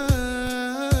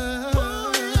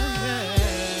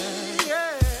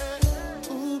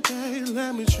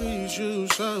 Let me treat you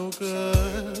so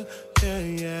good,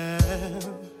 yeah.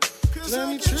 Let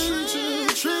me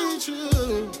treat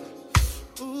you,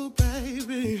 ooh,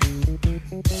 baby,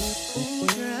 ooh,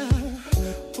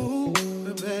 yeah, ooh,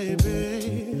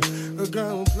 baby,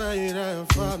 gonna play that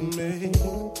for me,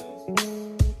 ooh,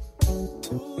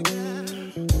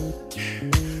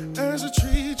 yeah, as I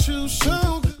treat you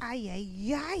so good.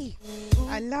 Ay,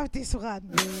 I love this one.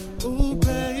 Ooh,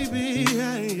 baby,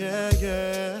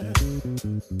 yeah.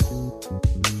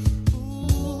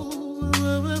 Ooh,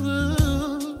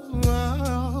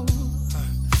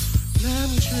 let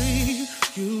me treat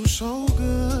you so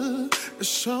good. It's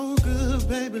so good,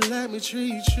 baby, let me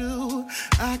treat you.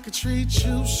 I could treat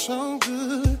you so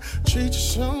good. Treat you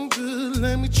so good.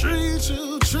 Let me treat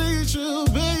you,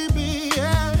 baby,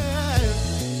 yeah.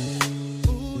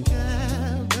 Ooh,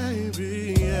 yeah,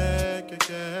 baby, yeah.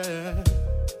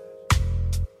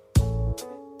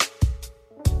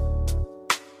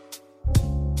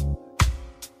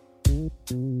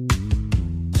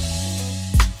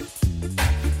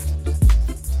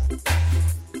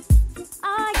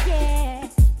 Oh yeah,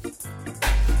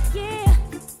 yeah.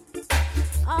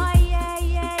 Oh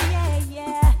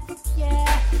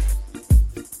yeah.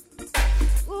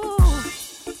 Ooh.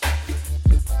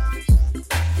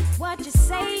 What you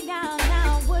say now?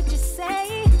 What you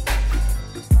say?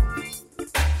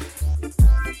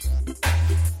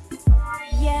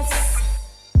 Yes.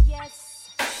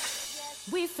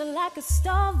 We feel like a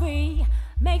story.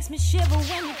 Makes me shiver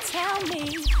when you tell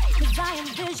me. 'Cause I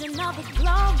envision all the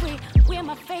glory. We're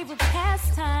my favorite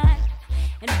pastime.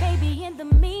 And baby, in the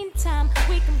meantime,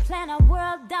 we can plan our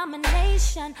world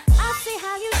domination. I see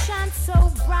how you shine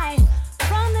so bright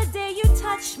from the day you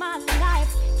touch my life.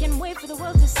 Can't wait for the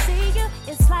world to see you.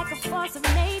 It's like a force of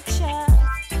nature.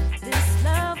 This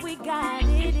love we got,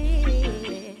 it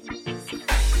is.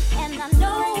 And I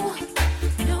know,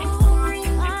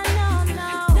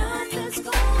 nothing's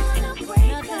gonna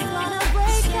break us.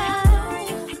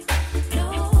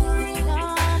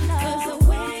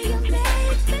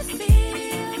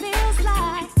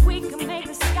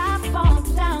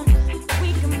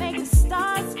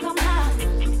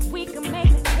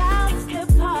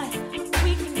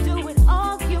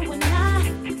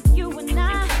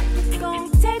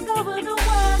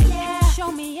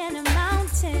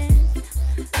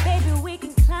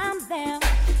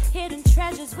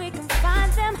 We can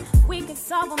find them, we can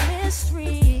solve a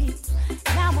mystery.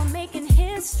 Now we're making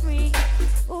history.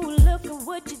 Ooh, look at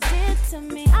what you did to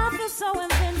me. I feel so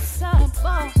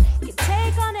invincible. You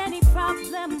take on any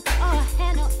problem or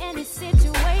handle any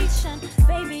situation.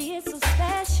 Baby, it's so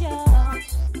special.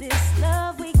 This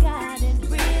love we got, it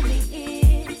really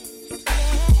is.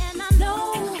 Yeah, and I know,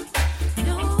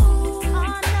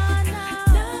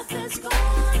 nothing's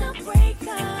gonna break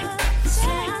us.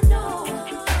 Yeah, I know.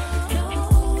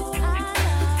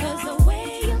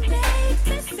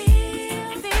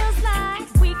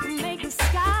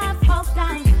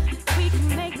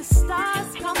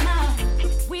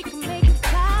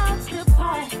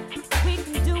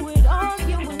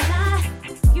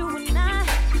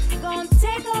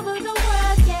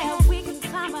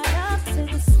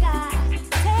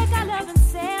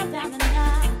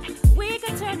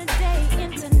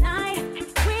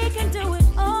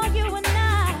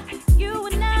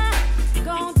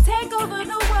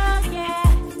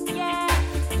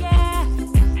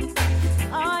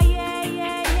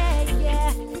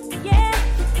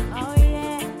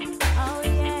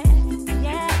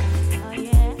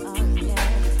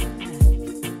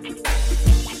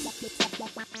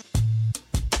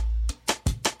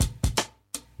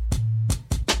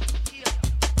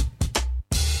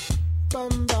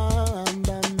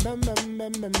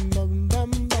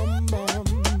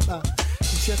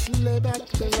 Just lay back,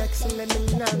 relax, and let me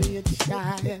love you,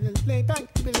 child. Lay back,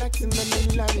 relax, and let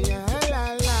me love you,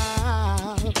 la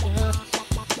la.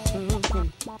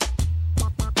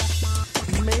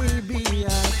 Maybe I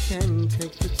can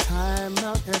take the time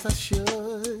out as I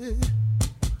should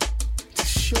to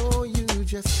show you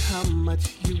just how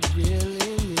much you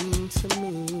really mean to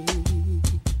me.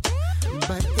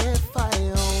 But if I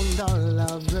owned all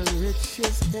of the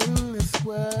riches in this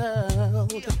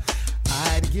world,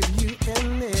 I'd give you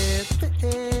anything.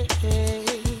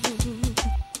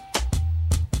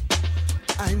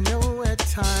 I know at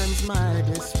times my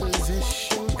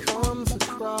disposition comes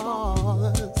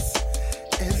across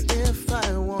as if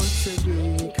I want to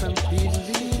be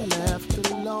completely left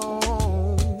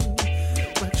alone.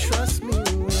 But trust me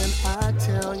when I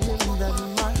tell you that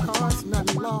my heart's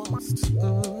not lost.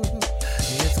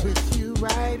 It's with you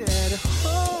right at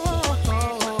home.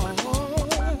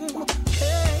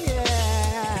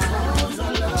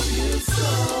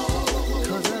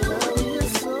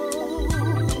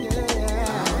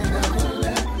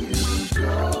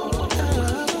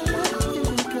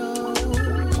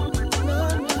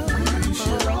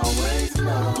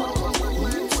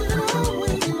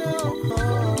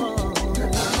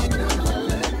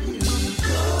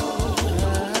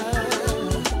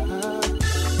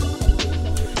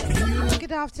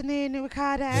 Good afternoon,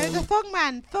 Ricardo. The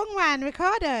Thongman,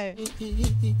 Ricardo.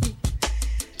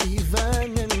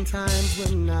 Even in times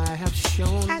when I have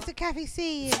shown. How's the Cafe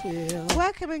C?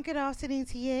 Welcome and good afternoon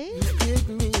to you. Pick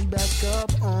me back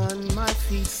up on my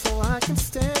feet so I can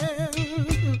stand.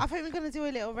 I think we're going to do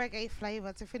a little reggae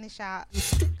flavour to finish out.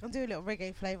 Gonna do a little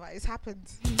reggae flavour. It's happened.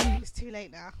 It's too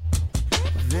late now.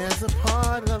 There's a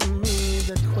part of me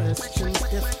that questions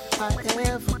if I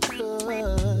ever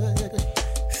could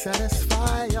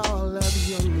satisfy all of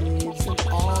your needs and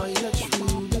all your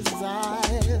true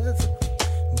desires.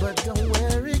 But don't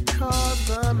worry, 'cause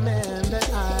the man that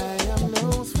I am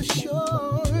knows for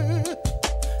sure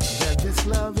that this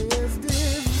love is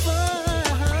divine.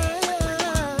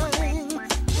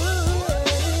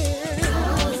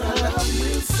 'Cause I love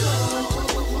you so.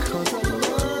 'Cause I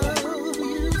love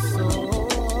you so.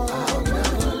 I'll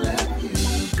never let you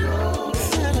go.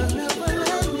 Said I'll never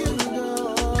let you go.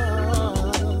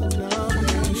 No,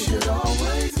 you should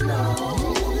always know.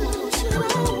 You should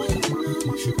always know.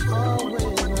 You should always.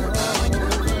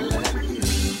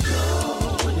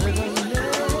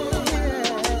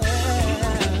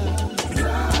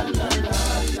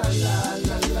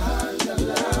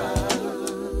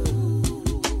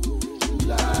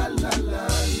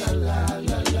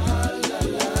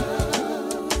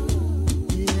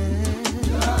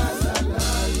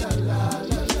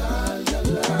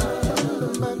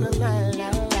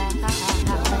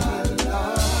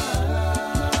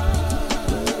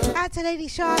 Lady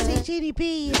Shazzy, Jeannie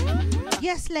B.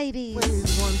 Yes, ladies.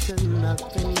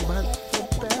 Nothing but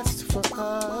the best for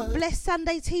us. Blessed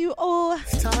Sunday to you all.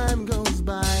 Time goes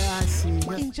by, I see.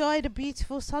 Enjoy the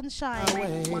beautiful sunshine,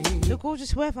 the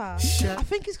gorgeous weather. I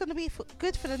think it's going to be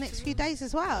good for the next few days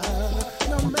as well.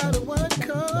 No matter what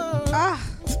comes.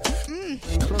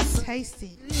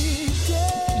 Tasty.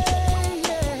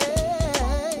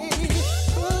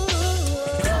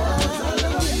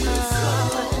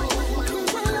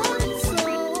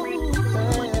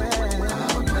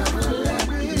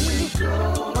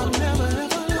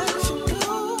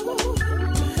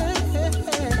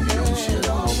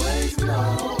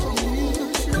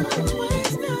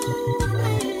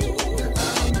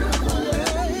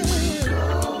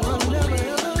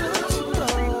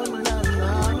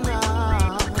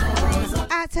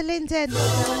 To Linden,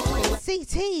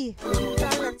 CT,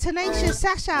 Tenacious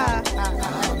Sasha,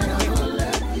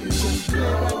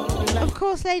 of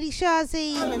course Lady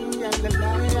Shazzy,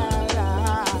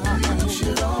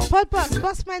 Podbox,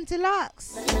 Bossman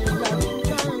Deluxe,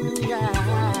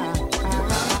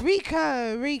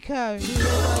 Rico,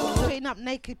 putting up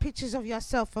naked pictures of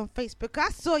yourself on Facebook. I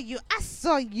saw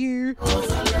you.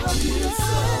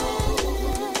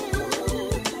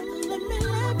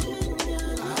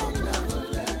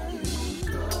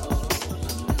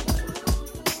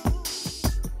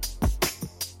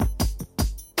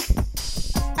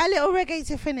 A little reggae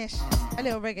to finish. Think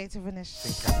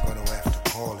I'm gonna have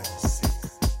to call him sick.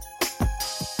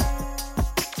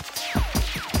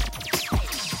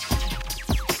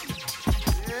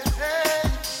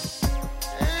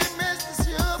 Hey, Mr.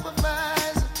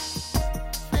 Supervisor.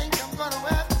 Think I'm gonna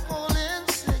have to call in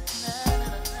sick.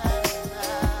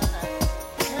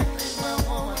 Can't leave my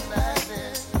woman like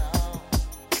this, no.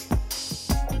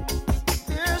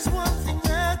 There's one thing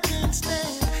I can't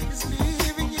stand. It's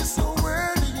leaving you so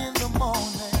early in the morning.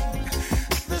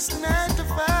 This 9 to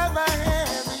 5 I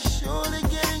have is surely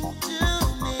getting to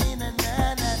me.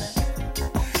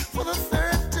 For the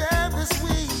third time this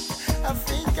week, I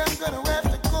think I'm gonna have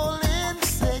to call in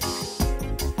sick.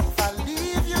 If I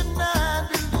leave you now, I'll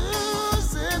be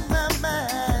losing my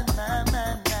mind.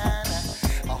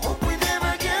 I hope we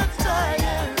never get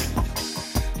tired,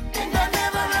 and I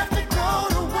never have to go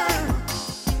to work.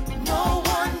 No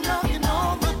one knocking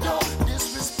on the door,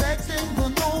 disrespecting the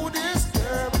no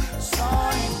disturb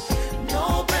sign.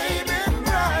 No baby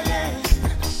crying,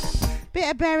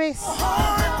 Bit of berries.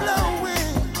 horn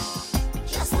blowing,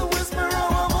 just the whisper of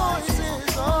our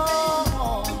voices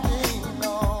all day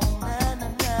long.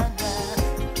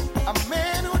 A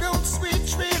man who don't sweet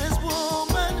treat his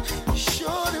woman is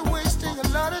surely wasting a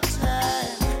lot of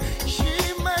time. She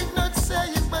might not say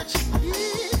it, but she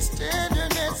needs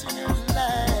tenderness in her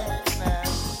life.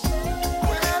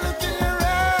 When I look in your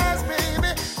eyes,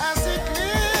 baby, I see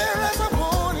clear as a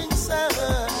morning sun.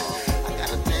 I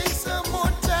gotta take some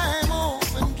more time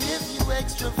off and give you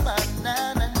extra fun now.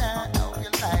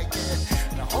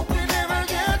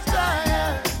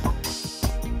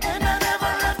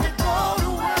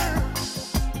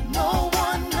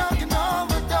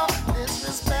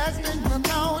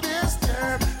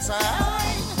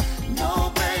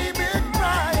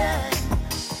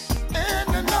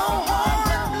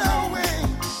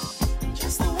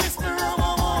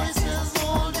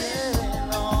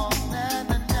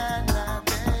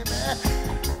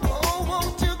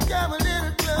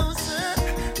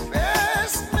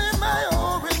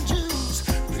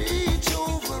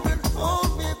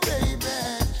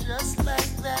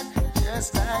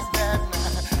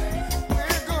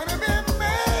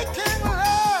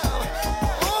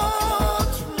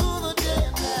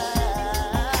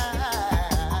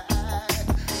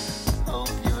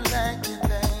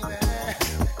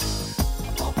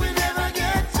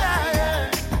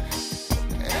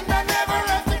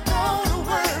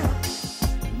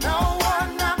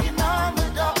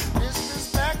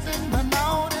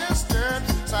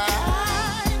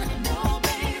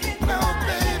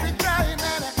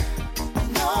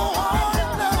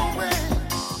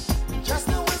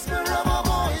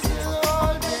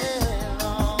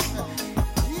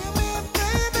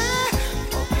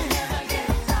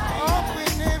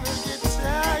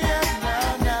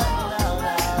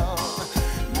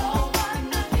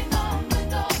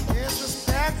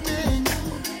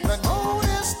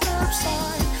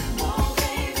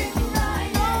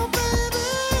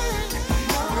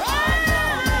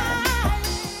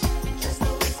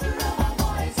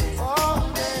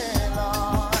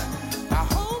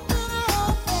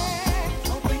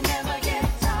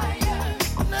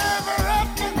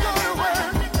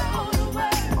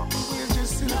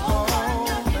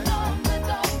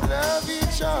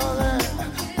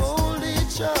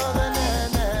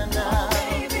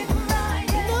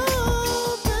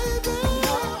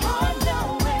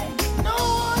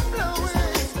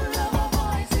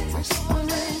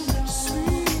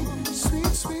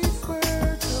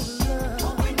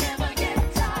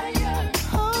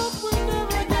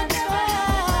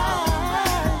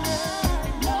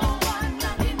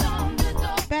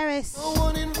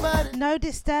 No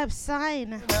Disturb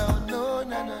Sign. No.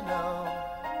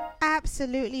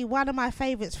 Absolutely one of my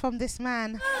favorites from this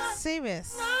man.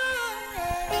 Serious.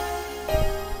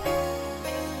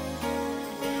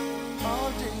 All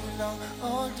day long now,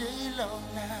 all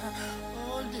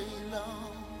day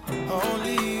long.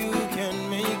 Only you can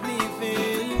make me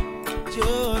feel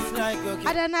just like a kid.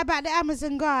 I don't know about the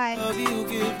Amazon guy. Love you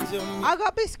give to me. I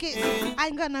got biscuits. I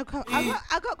ain't got no coffee. I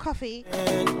got coffee.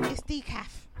 It's decaf.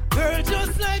 Girl,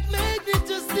 just like magnet,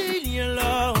 just steal your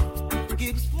love.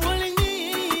 Keeps pulling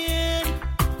me in.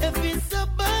 If it's a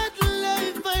battle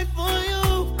I fight for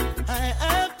you, I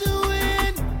have to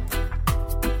win.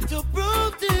 To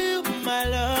prove to you my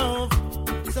love.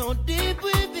 So deep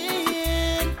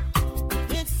within,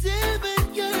 it's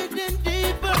even getting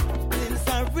deeper. Since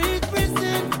I reached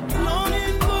prison,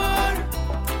 longing for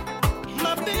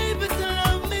my baby to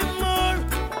love me more.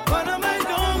 What am I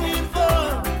longing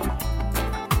for?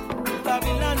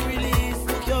 Babylon release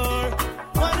the cure.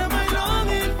 What am I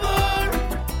longing for?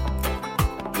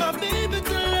 My baby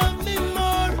to love me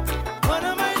more. What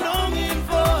am I longing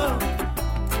for?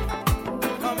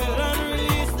 Babylon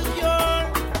release the cure.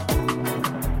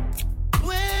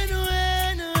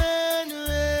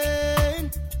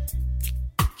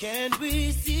 Can't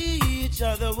we see each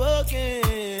other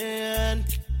walking?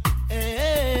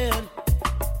 And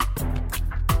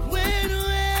when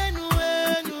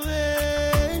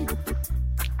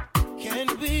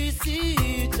can't we see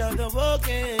each other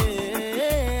walking?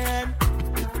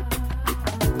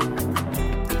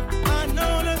 I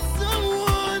know that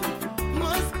someone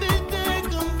must be there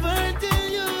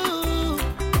comforting you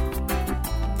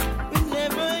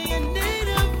whenever you need a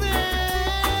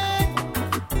friend.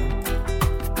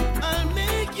 I'll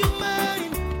make you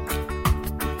mine.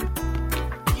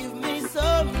 Give me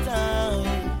some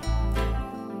time.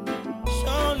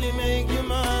 Surely make you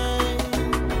mine.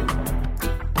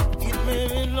 It may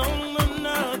be long, but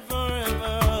not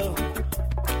forever.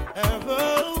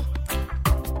 Ever.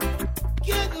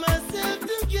 Get myself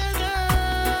together.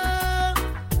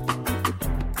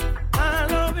 I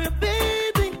love you,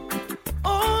 baby.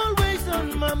 Always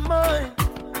on my mind.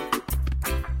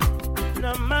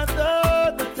 No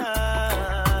matter the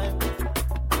time.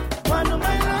 What am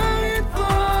I longing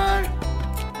for?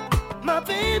 My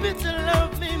baby to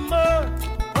love me more.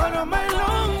 What am I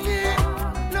longing?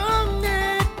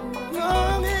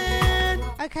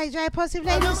 Okay, Drea, Positive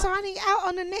Lady signing out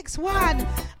on the next one.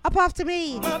 Up after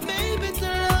me,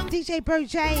 DJ Bro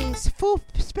J's Full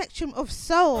Spectrum of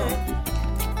Soul.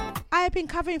 I have been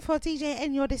covering for DJ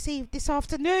Enyo this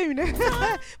afternoon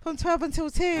from 12 until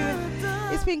 2.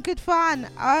 It's been good fun.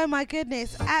 Oh my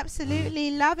goodness,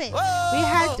 absolutely love it.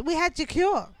 We had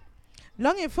Jacure,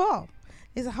 Longing For.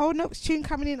 There's a whole Knox tune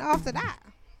coming in after that.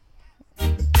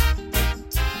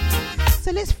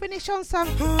 So let's finish on some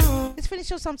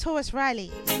Taurus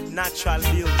Riley. Natural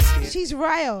beauty. She's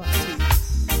royal.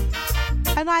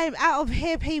 And I am out of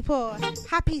here, people.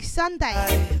 Happy Sunday.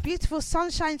 Beautiful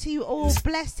sunshine to you all.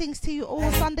 Blessings to you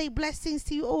all. Sunday blessings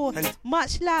to you all.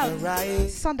 Much love.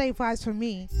 Sunday vibes from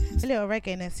me. A little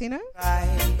reggae-ness, you know?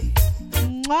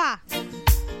 Mwah.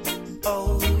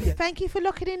 Oh, yeah. Thank you for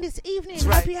locking in this evening.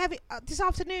 Hope you have it this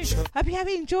afternoon. Hope you have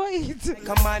enjoyed. Like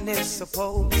a man is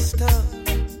supposed to.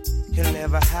 You'll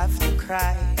never have to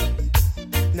cry.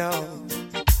 No.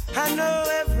 I know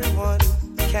everyone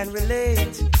can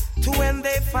relate to when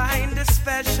they find a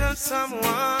special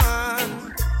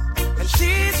someone. And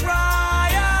she's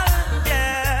royal,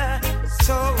 yeah,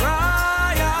 so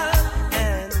royal.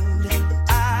 And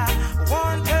I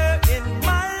want her in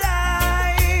my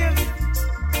life.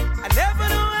 I never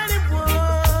knew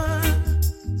anyone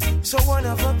so one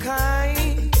of a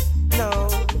kind. No,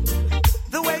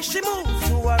 the way she moves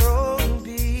to her own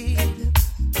beat,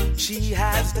 she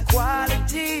has the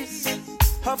qualities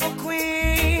of a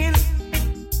queen.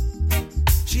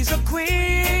 She's a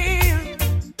queen.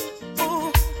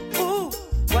 Ooh, ooh,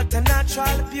 what a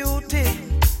natural beauty.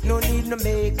 No need no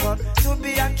makeup to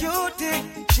be a cutie.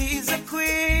 She's a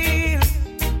queen.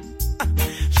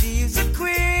 She's a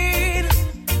queen.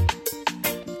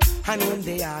 And when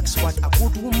they ask what a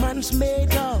good woman's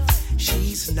made of,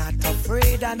 she's not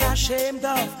afraid and ashamed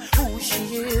of who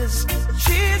she is.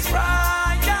 She's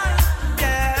royal,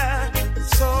 yeah,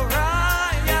 so royal.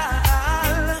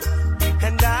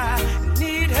 And I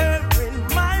need her in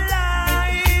my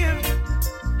life.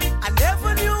 I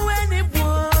never knew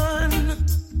anyone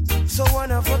so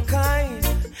one of a kind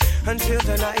until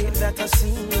the night that I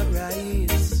seen your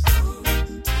eyes.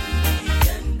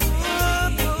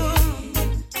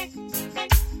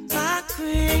 My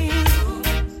queen,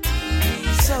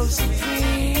 so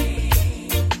supreme.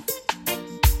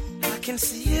 I can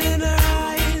see it in her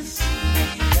eyes.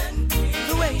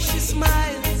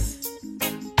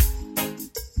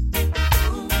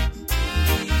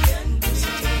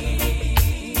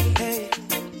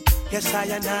 Yes,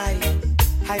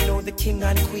 I know the king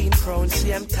and queen crown,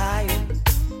 see I'm tired.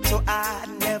 So I'd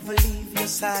never leave your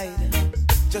side.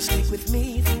 Just stick with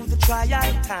me through the trial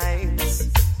times.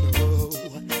 Oh,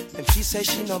 and she says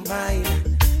she no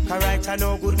mind. Correct, I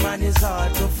know good man is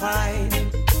hard to find.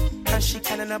 And she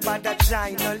can't about that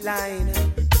shine no line.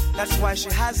 That's why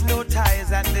she has no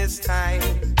ties at this time.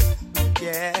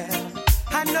 Yeah,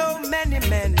 I know many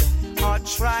men are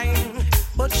trying,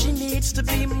 but she needs to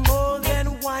be more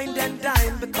than wine and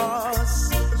dine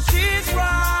because she's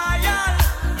royal,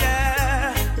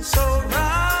 yeah, so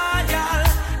royal,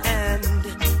 and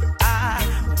I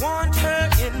want her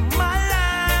in my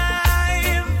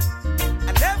life.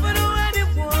 I never knew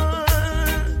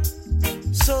anyone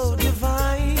so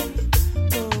divine.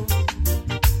 Oh,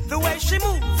 the way she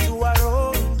moves to her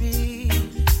own beat,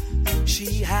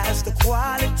 she has the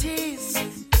qualities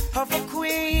of a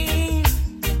queen.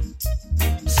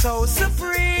 So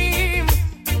supreme,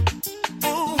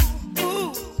 ooh,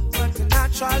 ooh, what a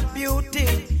natural beauty.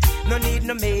 No need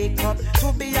no makeup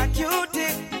to be a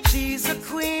cutie. She's a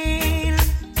queen,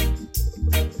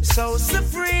 so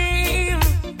supreme,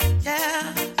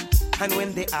 yeah. And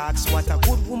when they ask what a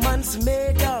good woman's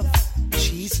made of,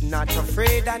 she's not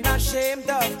afraid and ashamed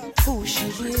of who she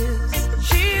is.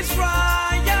 She's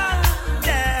royal,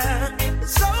 yeah,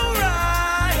 so royal.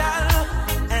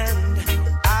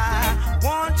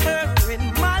 Want her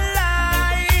in my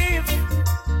life.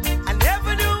 I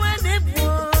never knew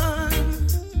anyone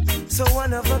so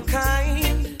one of a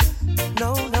kind.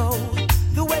 No, no,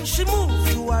 the way she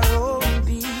moves to her own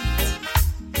beat,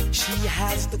 she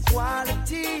has the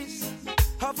qualities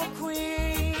of a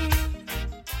queen,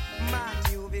 my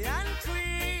Nubian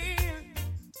queen.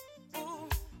 Ooh,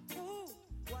 ooh,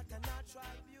 what a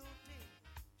natural beauty.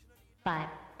 5,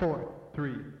 4,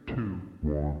 3, 2,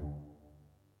 1.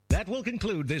 That will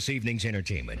conclude this evening's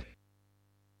entertainment.